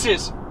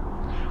devices.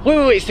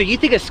 Wait, so you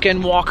think a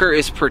Skinwalker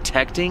is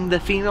protecting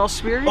the female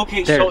spirit?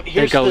 Okay,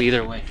 They go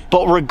either way.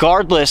 But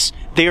regardless,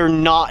 they are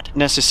not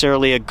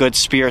necessarily a good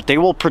spirit. They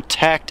will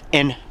protect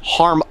and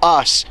harm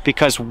us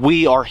because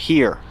we are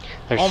here.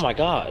 Oh my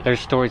god. There's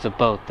stories of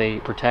both. They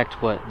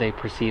protect what they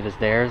perceive as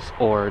theirs,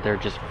 or they're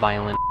just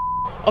violent.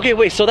 Okay,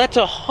 wait, so that's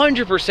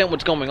 100%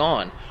 what's going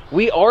on.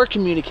 We are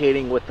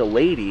communicating with the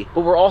lady,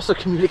 but we're also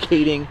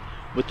communicating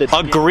with the...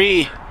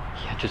 Agree.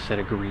 Yeah, it just said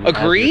agree.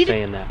 Agreed?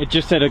 Saying that. It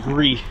just said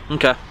agree.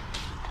 Okay.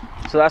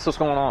 So that's what's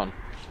going on.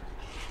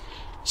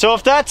 So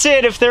if that's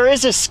it, if there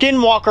is a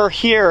Skinwalker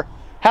here,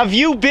 have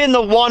you been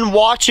the one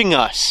watching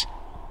us?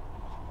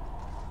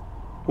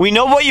 We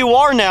know what you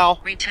are now.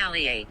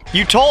 Retaliate.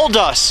 You told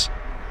us.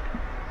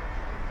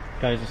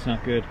 Guys, it's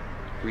not good.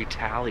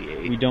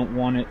 Retaliate? We don't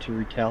want it to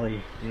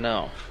retaliate.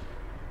 No.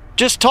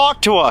 Just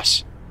talk to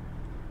us.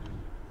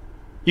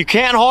 You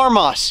can't harm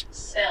us.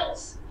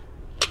 Spells.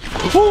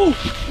 Ooh,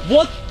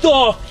 what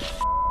the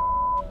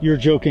You're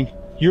joking.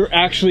 You're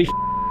actually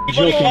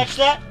joking.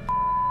 that?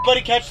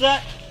 Anybody catch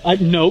that?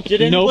 Nope.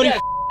 Did nope. anybody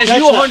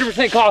You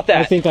 100% caught that.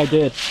 I think I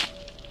did.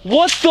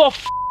 What the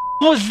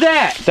was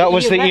that? That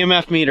was the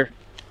EMF meter.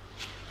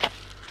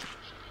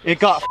 It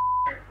got...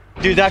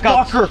 Dude, that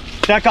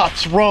got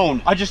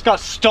thrown. I just got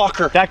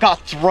stalker. That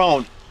got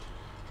thrown.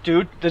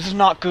 Dude, this is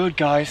not good,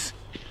 guys.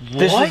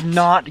 This is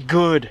not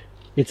good.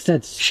 It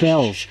said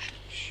spells.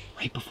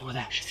 Right before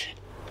that, she said.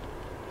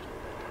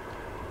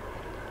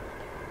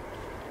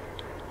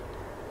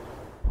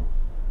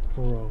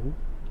 Bro.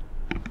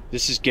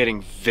 This is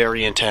getting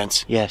very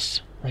intense.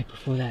 Yes. Right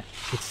before that,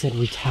 it said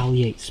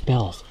retaliate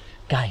spells.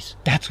 Guys,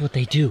 that's what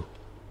they do.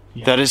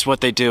 That is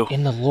what they do.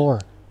 In the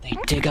lore, they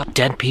dig up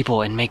dead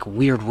people and make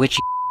weird witchy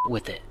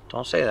with it.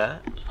 Don't say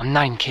that. I'm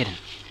not even kidding.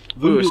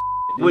 Lewis,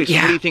 wait, so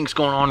Yeah. what do you think's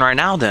going on right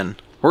now then?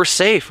 We're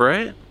safe,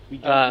 right?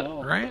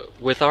 Right?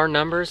 With our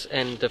numbers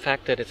and the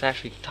fact that it's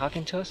actually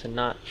talking to us and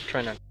not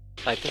trying to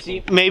fight this.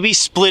 Maybe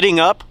splitting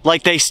up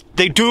like they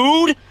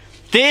dude,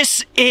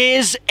 this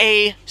is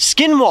a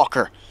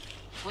skinwalker.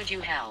 Would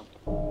you help?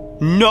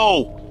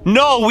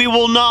 No, we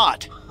will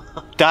not.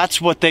 That's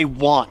what they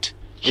want.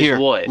 Here,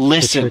 what?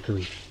 listen. The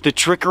trickery. The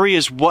trickery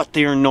is what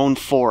they are known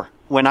for.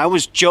 When I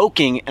was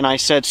joking and I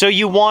said, so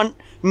you want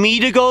me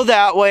to go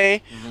that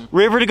way,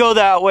 River to go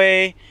that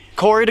way,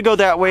 Corey to go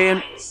that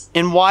way,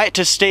 and Wyatt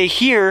to stay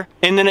here,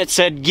 and then it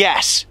said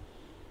yes.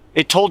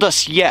 It told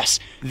us yes.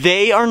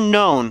 They are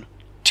known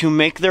to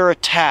make their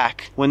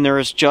attack when there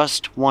is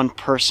just one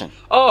person.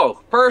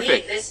 Oh,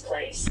 perfect. Leave this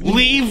place.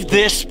 Leave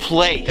this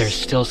place. There's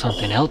still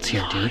something else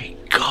here, dude.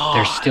 God.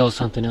 There's still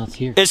something else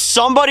here. Is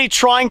somebody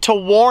trying to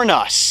warn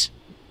us?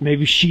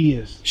 Maybe she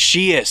is.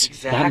 She is.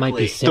 That might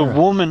be Sarah. The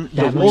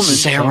woman.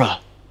 Sarah.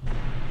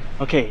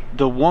 Okay,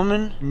 the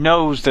woman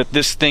knows that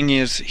this thing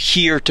is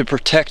here to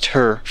protect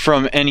her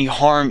from any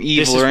harm,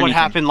 evil, This is or anything. what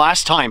happened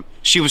last time.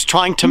 She was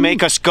trying to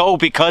make us go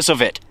because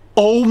of it.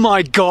 Oh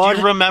my God!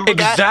 Do you remember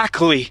that?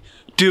 Exactly,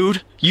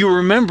 dude. You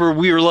remember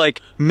we were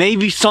like,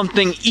 maybe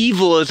something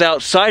evil is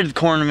outside the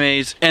corner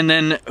maze, and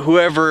then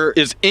whoever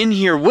is in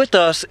here with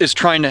us is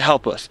trying to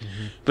help us.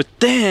 But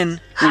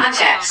then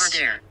Context.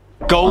 Over there.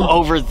 Go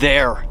over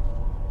there.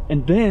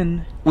 And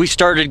then we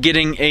started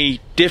getting a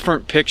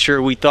different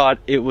picture. We thought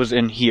it was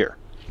in here.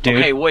 Dude.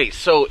 Okay, wait,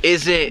 so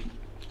is it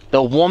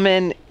the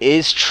woman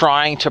is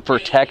trying to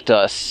protect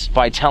us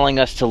by telling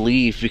us to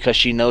leave because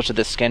she knows that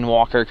the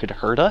skinwalker could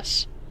hurt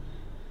us?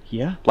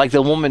 Yeah. Like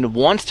the woman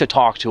wants to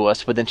talk to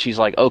us, but then she's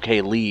like,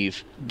 okay,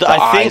 leave. The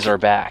I think eyes are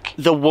back.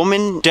 The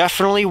woman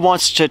definitely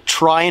wants to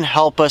try and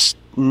help us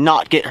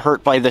not get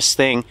hurt by this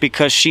thing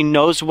because she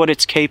knows what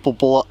it's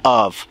capable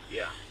of.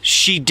 Yeah.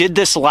 She did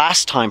this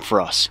last time for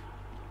us.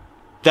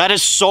 That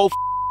is so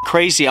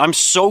crazy. I'm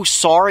so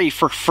sorry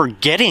for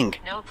forgetting.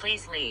 No,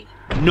 please leave.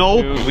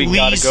 No, Dude, we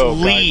gotta please go,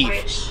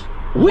 guys.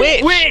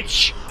 leave.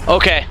 Witch!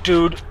 Okay.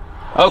 Dude.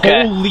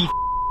 Okay. Holy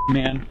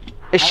man.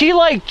 Is she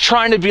like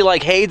trying to be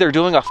like, hey, they're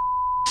doing a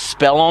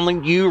spell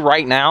on you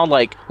right now?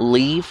 Like,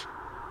 leave?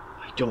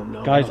 I don't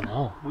know. Guys,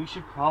 we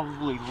should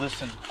probably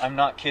listen. I'm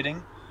not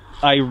kidding.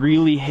 I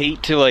really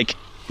hate to like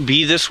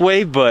be this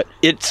way, but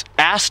it's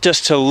asked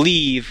us to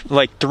leave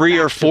like 3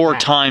 or 4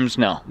 times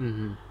now.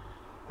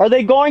 Are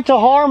they going to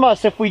harm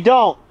us if we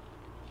don't?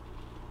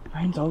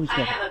 Ryan's always I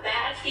got have a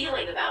bad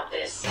feeling about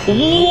this.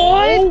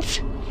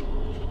 What?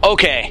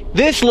 Okay,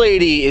 this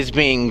lady is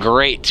being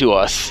great to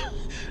us.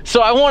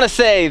 So I want to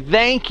say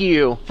thank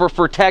you for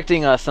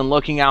protecting us and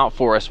looking out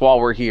for us while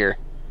we're here.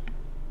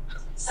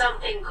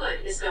 Something good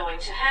is going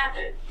to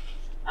happen.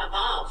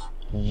 Above.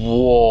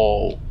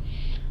 Whoa.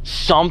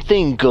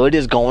 Something good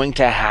is going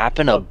to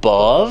happen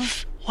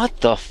above? What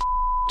the f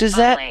is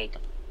that? Wait.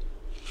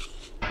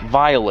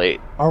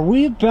 Violate. Are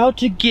we about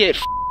to get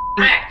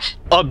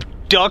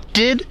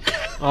abducted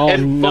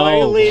and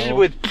violated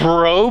with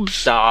probes?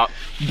 Stop.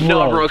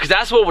 No, bro, because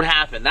that's what would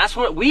happen. That's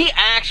what we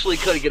actually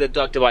could get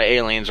abducted by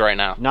aliens right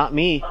now. Not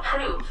me.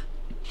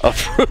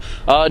 Approve.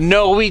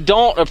 No, we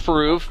don't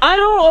approve. I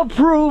don't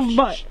approve,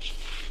 but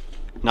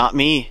Not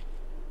me.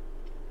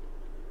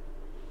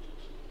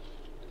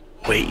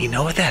 Wait, you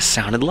know what that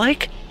sounded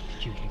like?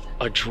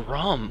 A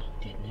drum.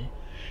 Didn't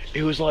it?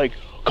 It was like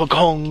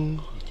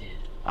gong.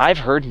 I've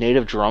heard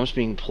native drums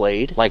being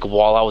played like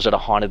while I was at a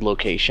haunted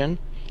location,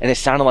 and it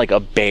sounded like a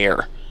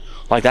bear.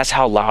 Like that's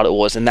how loud it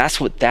was, and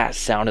that's what that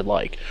sounded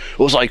like. It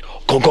was like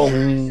gong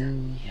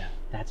gong. Yeah,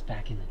 that's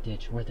back in the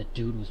ditch where the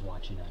dude was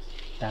watching us.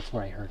 That's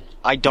where I heard it.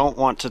 I don't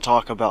want to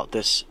talk about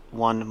this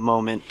one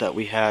moment that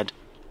we had.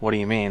 What do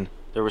you mean?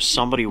 There was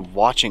somebody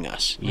watching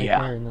us. Right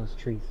there in those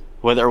trees.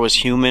 Whether it was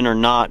human or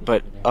not,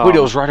 but Wait, it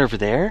was right over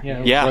there?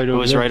 Yeah, it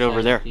was right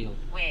over there.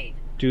 Wait.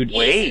 dude,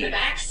 He's in the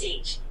back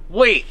seat.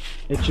 Wait.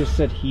 it just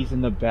said he's in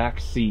the back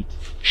seat.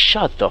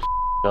 Shut the f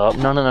up.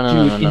 No, no, no,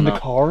 no, Dude, no, no, in no. the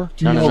car?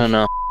 No, no, no,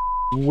 no.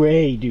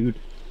 Way, dude.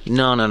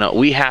 No, no, no.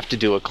 We have to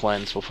do a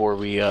cleanse before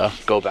we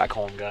go back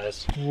home,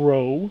 guys.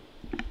 Bro.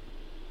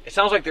 It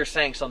sounds like they're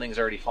saying something's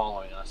already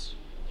following us.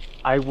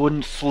 I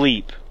wouldn't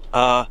sleep.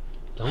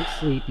 Don't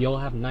sleep, you'll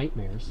have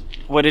nightmares.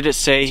 What did it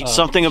say?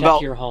 Something check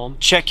about your home.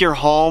 check your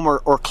home or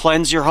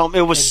cleanse your home.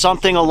 It was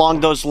something along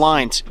those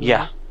lines.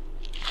 Yeah.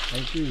 I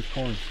agree with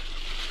Corey.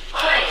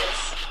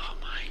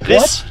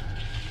 This.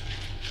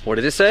 What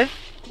did it say?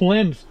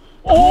 Cleanse.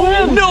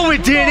 Oh, no,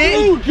 it didn't.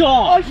 Oh,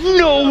 God.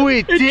 No,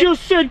 it didn't. It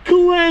just said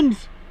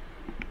cleanse.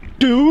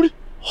 Dude.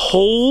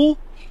 Oh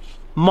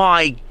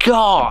my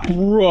God.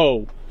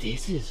 Bro.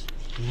 This is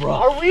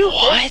rough. Are we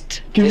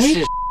what? Can this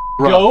we is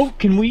go? rough.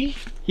 Can we?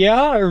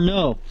 Yeah or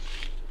no?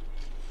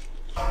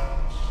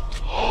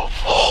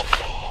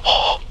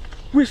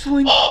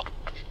 Whistling.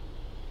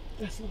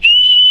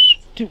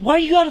 Dude, why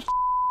you gotta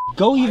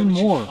go even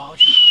more?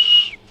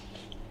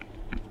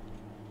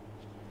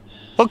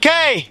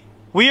 Okay,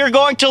 we are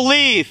going to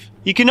leave.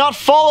 You cannot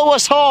follow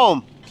us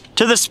home.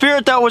 To the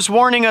spirit that was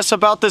warning us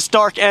about this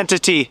dark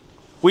entity,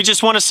 we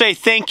just want to say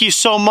thank you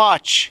so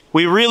much.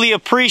 We really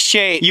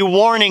appreciate you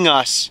warning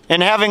us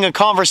and having a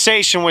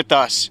conversation with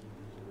us.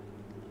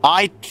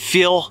 I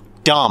feel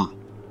dumb.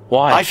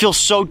 Why? I feel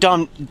so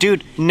dumb.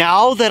 Dude,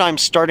 now that I'm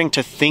starting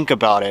to think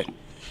about it,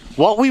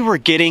 what we were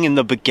getting in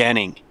the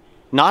beginning,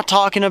 not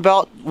talking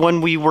about when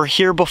we were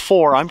here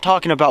before, I'm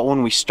talking about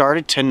when we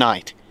started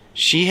tonight.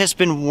 She has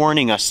been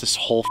warning us this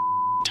whole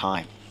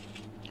time.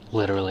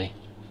 Literally.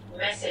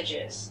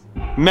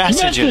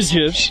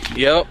 Messages.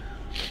 Yep.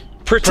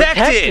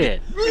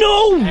 Protected.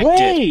 No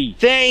way.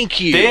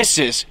 Thank you. This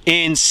is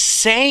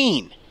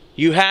insane.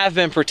 You have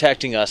been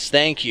protecting us.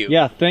 Thank you.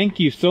 Yeah, thank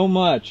you so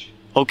much.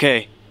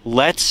 Okay,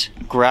 let's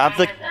grab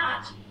the...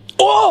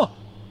 Oh!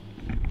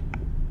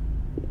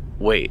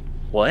 Wait,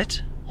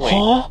 what? Wait,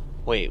 Huh?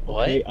 wait,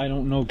 what? Hey, I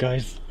don't know,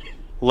 guys.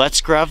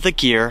 Let's grab the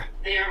gear.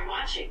 They are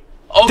watching.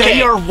 Okay.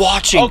 They are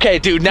watching. Okay,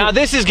 dude. Now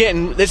this is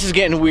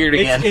getting weird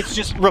again. It's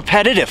just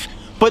repetitive.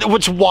 But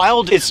what's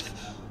wild is...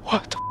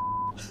 What the...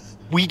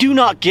 We do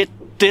not get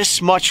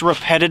this much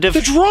repetitive...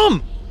 The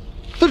drum!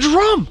 The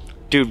drum!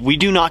 Dude, we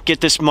do not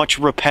get this much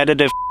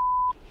repetitive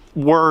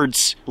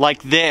words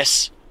like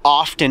this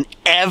often,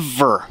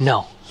 ever.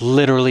 No,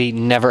 literally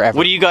never ever.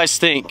 What do you guys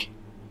think?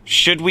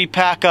 Should we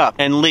pack up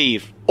and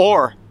leave?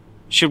 Or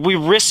should we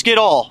risk it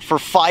all for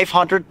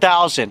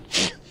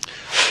 $500,000?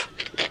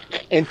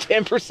 And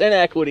 10%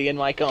 equity in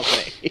my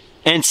company.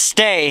 And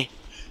stay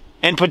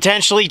and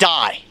potentially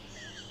die?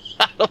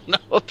 I don't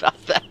know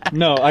about that.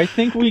 No, I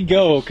think we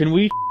go. Can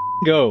we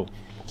go?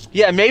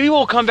 Yeah, maybe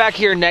we'll come back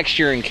here next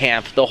year and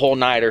camp the whole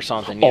night or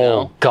something, you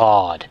know?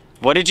 God.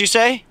 What did you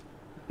say?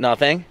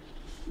 Nothing.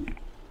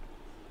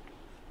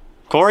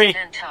 Corey?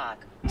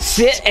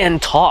 Sit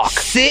and talk.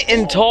 Sit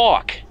and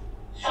talk.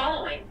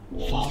 Following.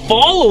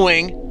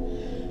 Following?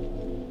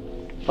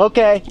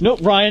 Okay. No,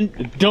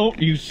 Ryan, don't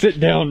you sit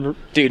down.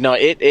 Dude, no,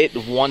 it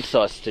wants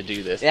us to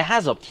do this. It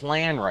has a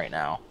plan right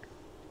now.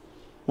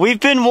 We've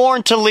been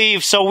warned to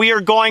leave, so we are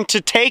going to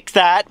take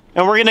that,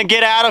 and we're gonna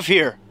get out of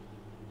here.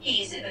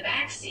 He's in the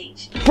back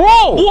seat.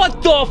 Bro!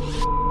 What the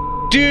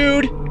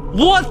dude?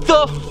 What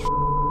the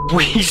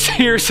We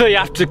seriously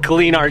have to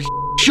clean our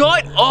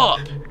Shut up!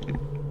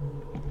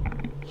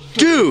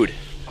 Dude!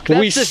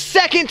 That's the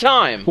second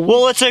time!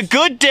 Well, it's a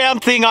good damn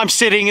thing I'm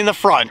sitting in the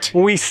front.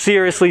 We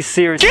seriously.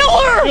 Killer!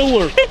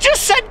 It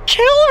just said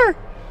killer!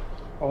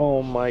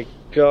 Oh my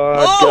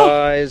god,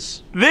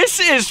 guys. This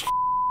is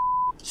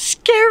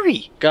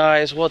scary.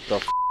 Guys, what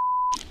the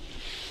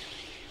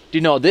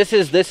Dude, no, this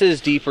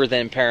is deeper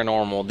than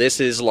paranormal. This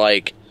is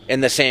like in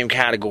the same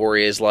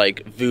category as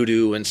like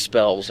voodoo and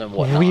spells and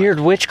whatnot. Weird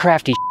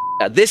witchcrafty.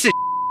 Yeah, this is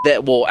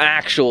that will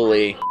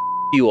actually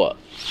you up.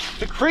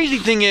 The crazy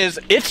thing is,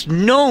 it's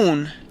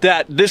known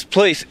that this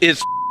place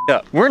is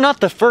up. We're not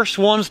the first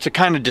ones to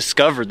kind of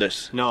discover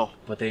this. No.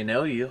 But they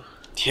know you.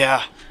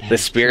 Yeah. The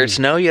spirits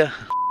know you.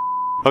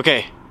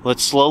 Okay,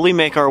 let's slowly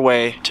make our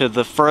way to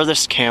the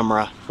furthest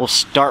camera. We'll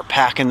start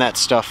packing that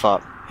stuff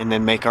up and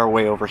then make our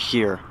way over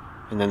here.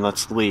 And then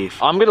let's leave.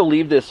 I'm gonna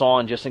leave this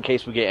on just in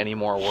case we get any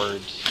more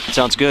words.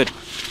 Sounds good.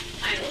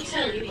 I will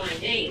tell you my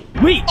name.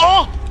 Wait!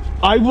 Oh!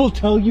 I will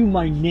tell you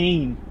my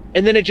name.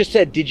 And then it just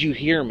said, did you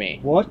hear me?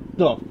 What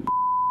the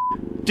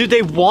Dude,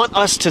 they want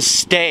us to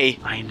stay.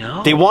 I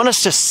know. They want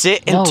us to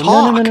sit and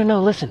talk.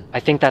 No, listen. I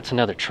think that's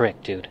another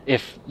trick, dude.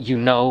 If you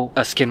know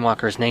a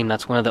skinwalker's name,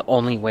 that's one of the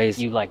only ways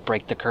you, like,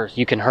 break the curse.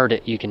 You can hurt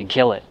it, you can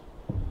kill it.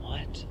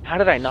 What? How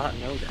did I not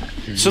know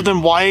that? So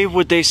then why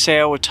would they say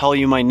I would tell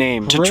you my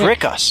name? To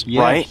trick us,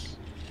 right?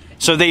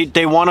 So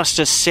they want us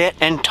to sit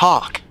and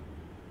talk.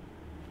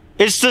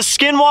 It's the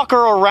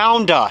Skinwalker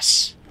around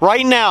us,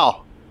 right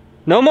now.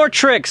 No more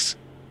tricks.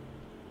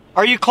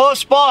 Are you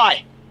close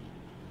by?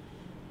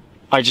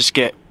 I just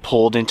get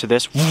pulled into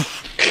this.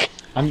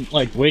 I'm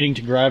like waiting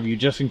to grab you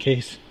just in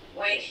case.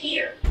 Wait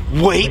here.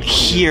 Wait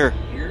here.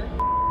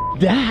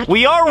 That?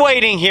 We are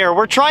waiting here.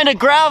 We're trying to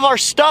grab our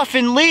stuff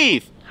and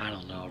leave. I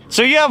don't know.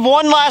 So you have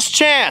one last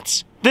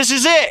chance. This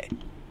is it.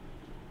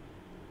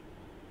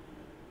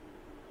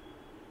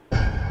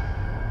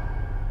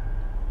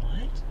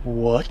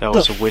 What? That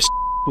was a whistle.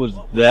 Was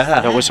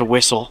that? That was a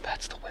whistle.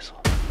 That's the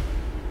whistle.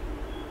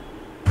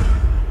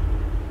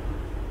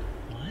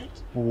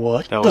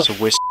 What? That was a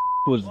whistle.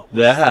 Was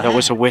that? That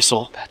was a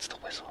whistle. That's the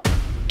whistle.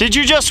 Did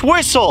you just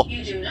whistle?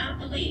 You do not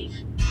believe.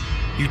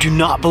 You do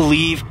not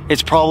believe?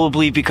 It's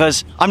probably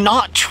because I'm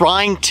not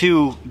trying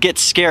to get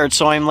scared,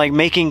 so I'm like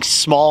making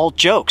small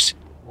jokes.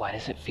 Why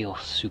does it feel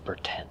super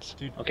tense?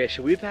 Okay,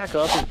 should we pack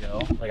up and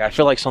go? Like, I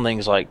feel like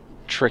something's like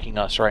tricking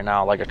us right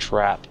now, like a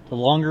trap. The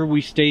longer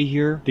we stay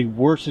here, the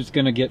worse it's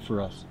gonna get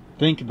for us.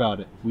 Think about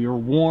it. We were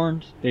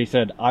warned. They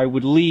said I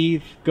would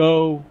leave,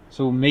 go,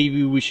 so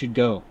maybe we should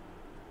go.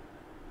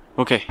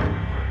 Okay.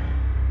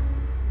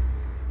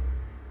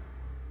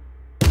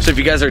 So if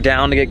you guys are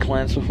down to get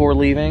cleansed before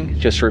leaving,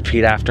 just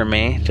repeat after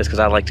me, just because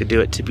I like to do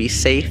it to be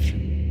safe.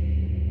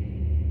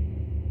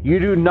 You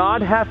do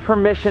not have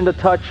permission to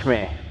touch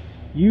me.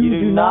 You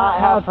do not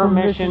have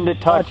permission to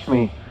touch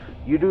me.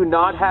 You do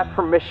not have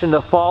permission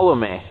to follow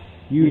me.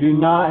 You do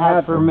not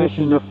have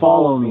permission to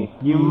follow me.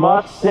 You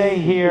must stay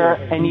here,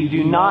 and you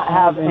do not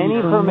have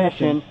any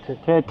permission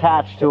to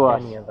attach to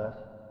us.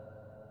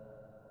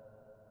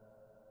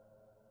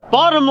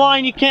 Bottom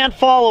line, you can't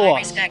follow us. I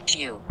respect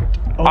you.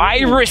 I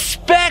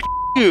respect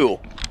you.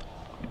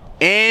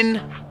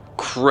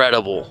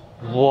 Incredible.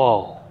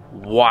 Whoa.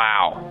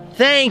 Wow.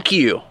 Thank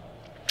you.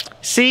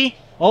 See?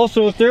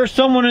 Also, if there's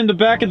someone in the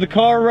back of the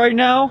car right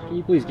now, Can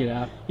you please get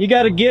out? you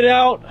gotta get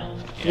out.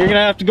 You're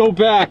gonna have to go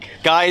back.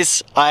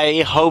 Guys,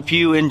 I hope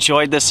you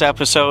enjoyed this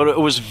episode. It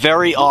was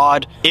very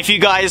odd. If you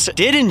guys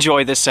did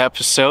enjoy this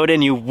episode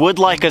and you would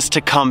like us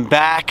to come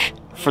back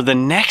for the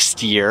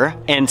next year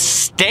and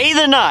stay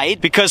the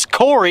night, because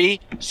Corey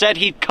said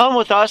he'd come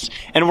with us,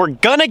 and we're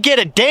gonna get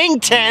a dang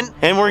tent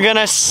and we're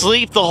gonna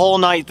sleep the whole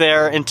night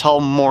there until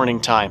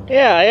morning time.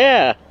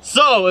 Yeah.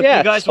 So if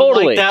you guys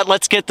would like that,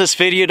 let's get this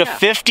video to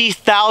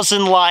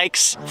 50,000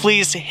 likes.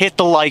 Please hit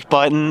the like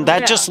button.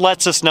 That just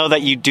lets us know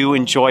that you do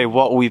enjoy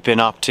what we've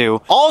been up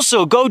to.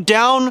 Also, go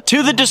down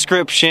to the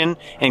description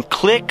and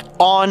click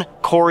on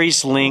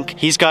Corey's link.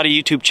 He's got a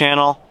YouTube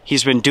channel.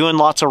 He's been doing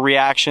lots of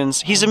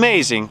reactions. He's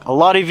amazing. A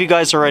lot of you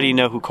guys already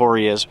know who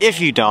Corey is. If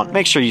you don't,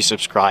 make sure you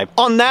subscribe.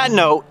 On that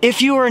note,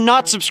 if you are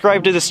not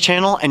subscribed to this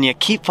channel and you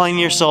keep finding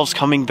yourselves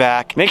coming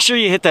back, make sure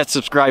you hit that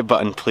subscribe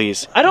button,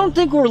 please. I don't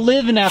think we're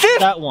living after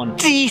that one.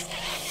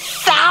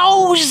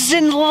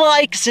 50,000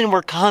 likes and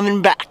we're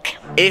coming back.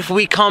 If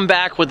we come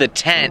back with a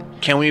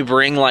tent, can we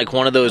bring like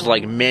one of those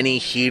like mini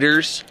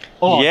heaters?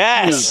 Oh,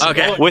 yes. Dude.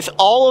 Okay. With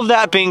all of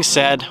that being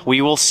said, we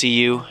will see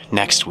you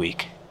next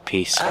week.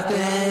 Peace.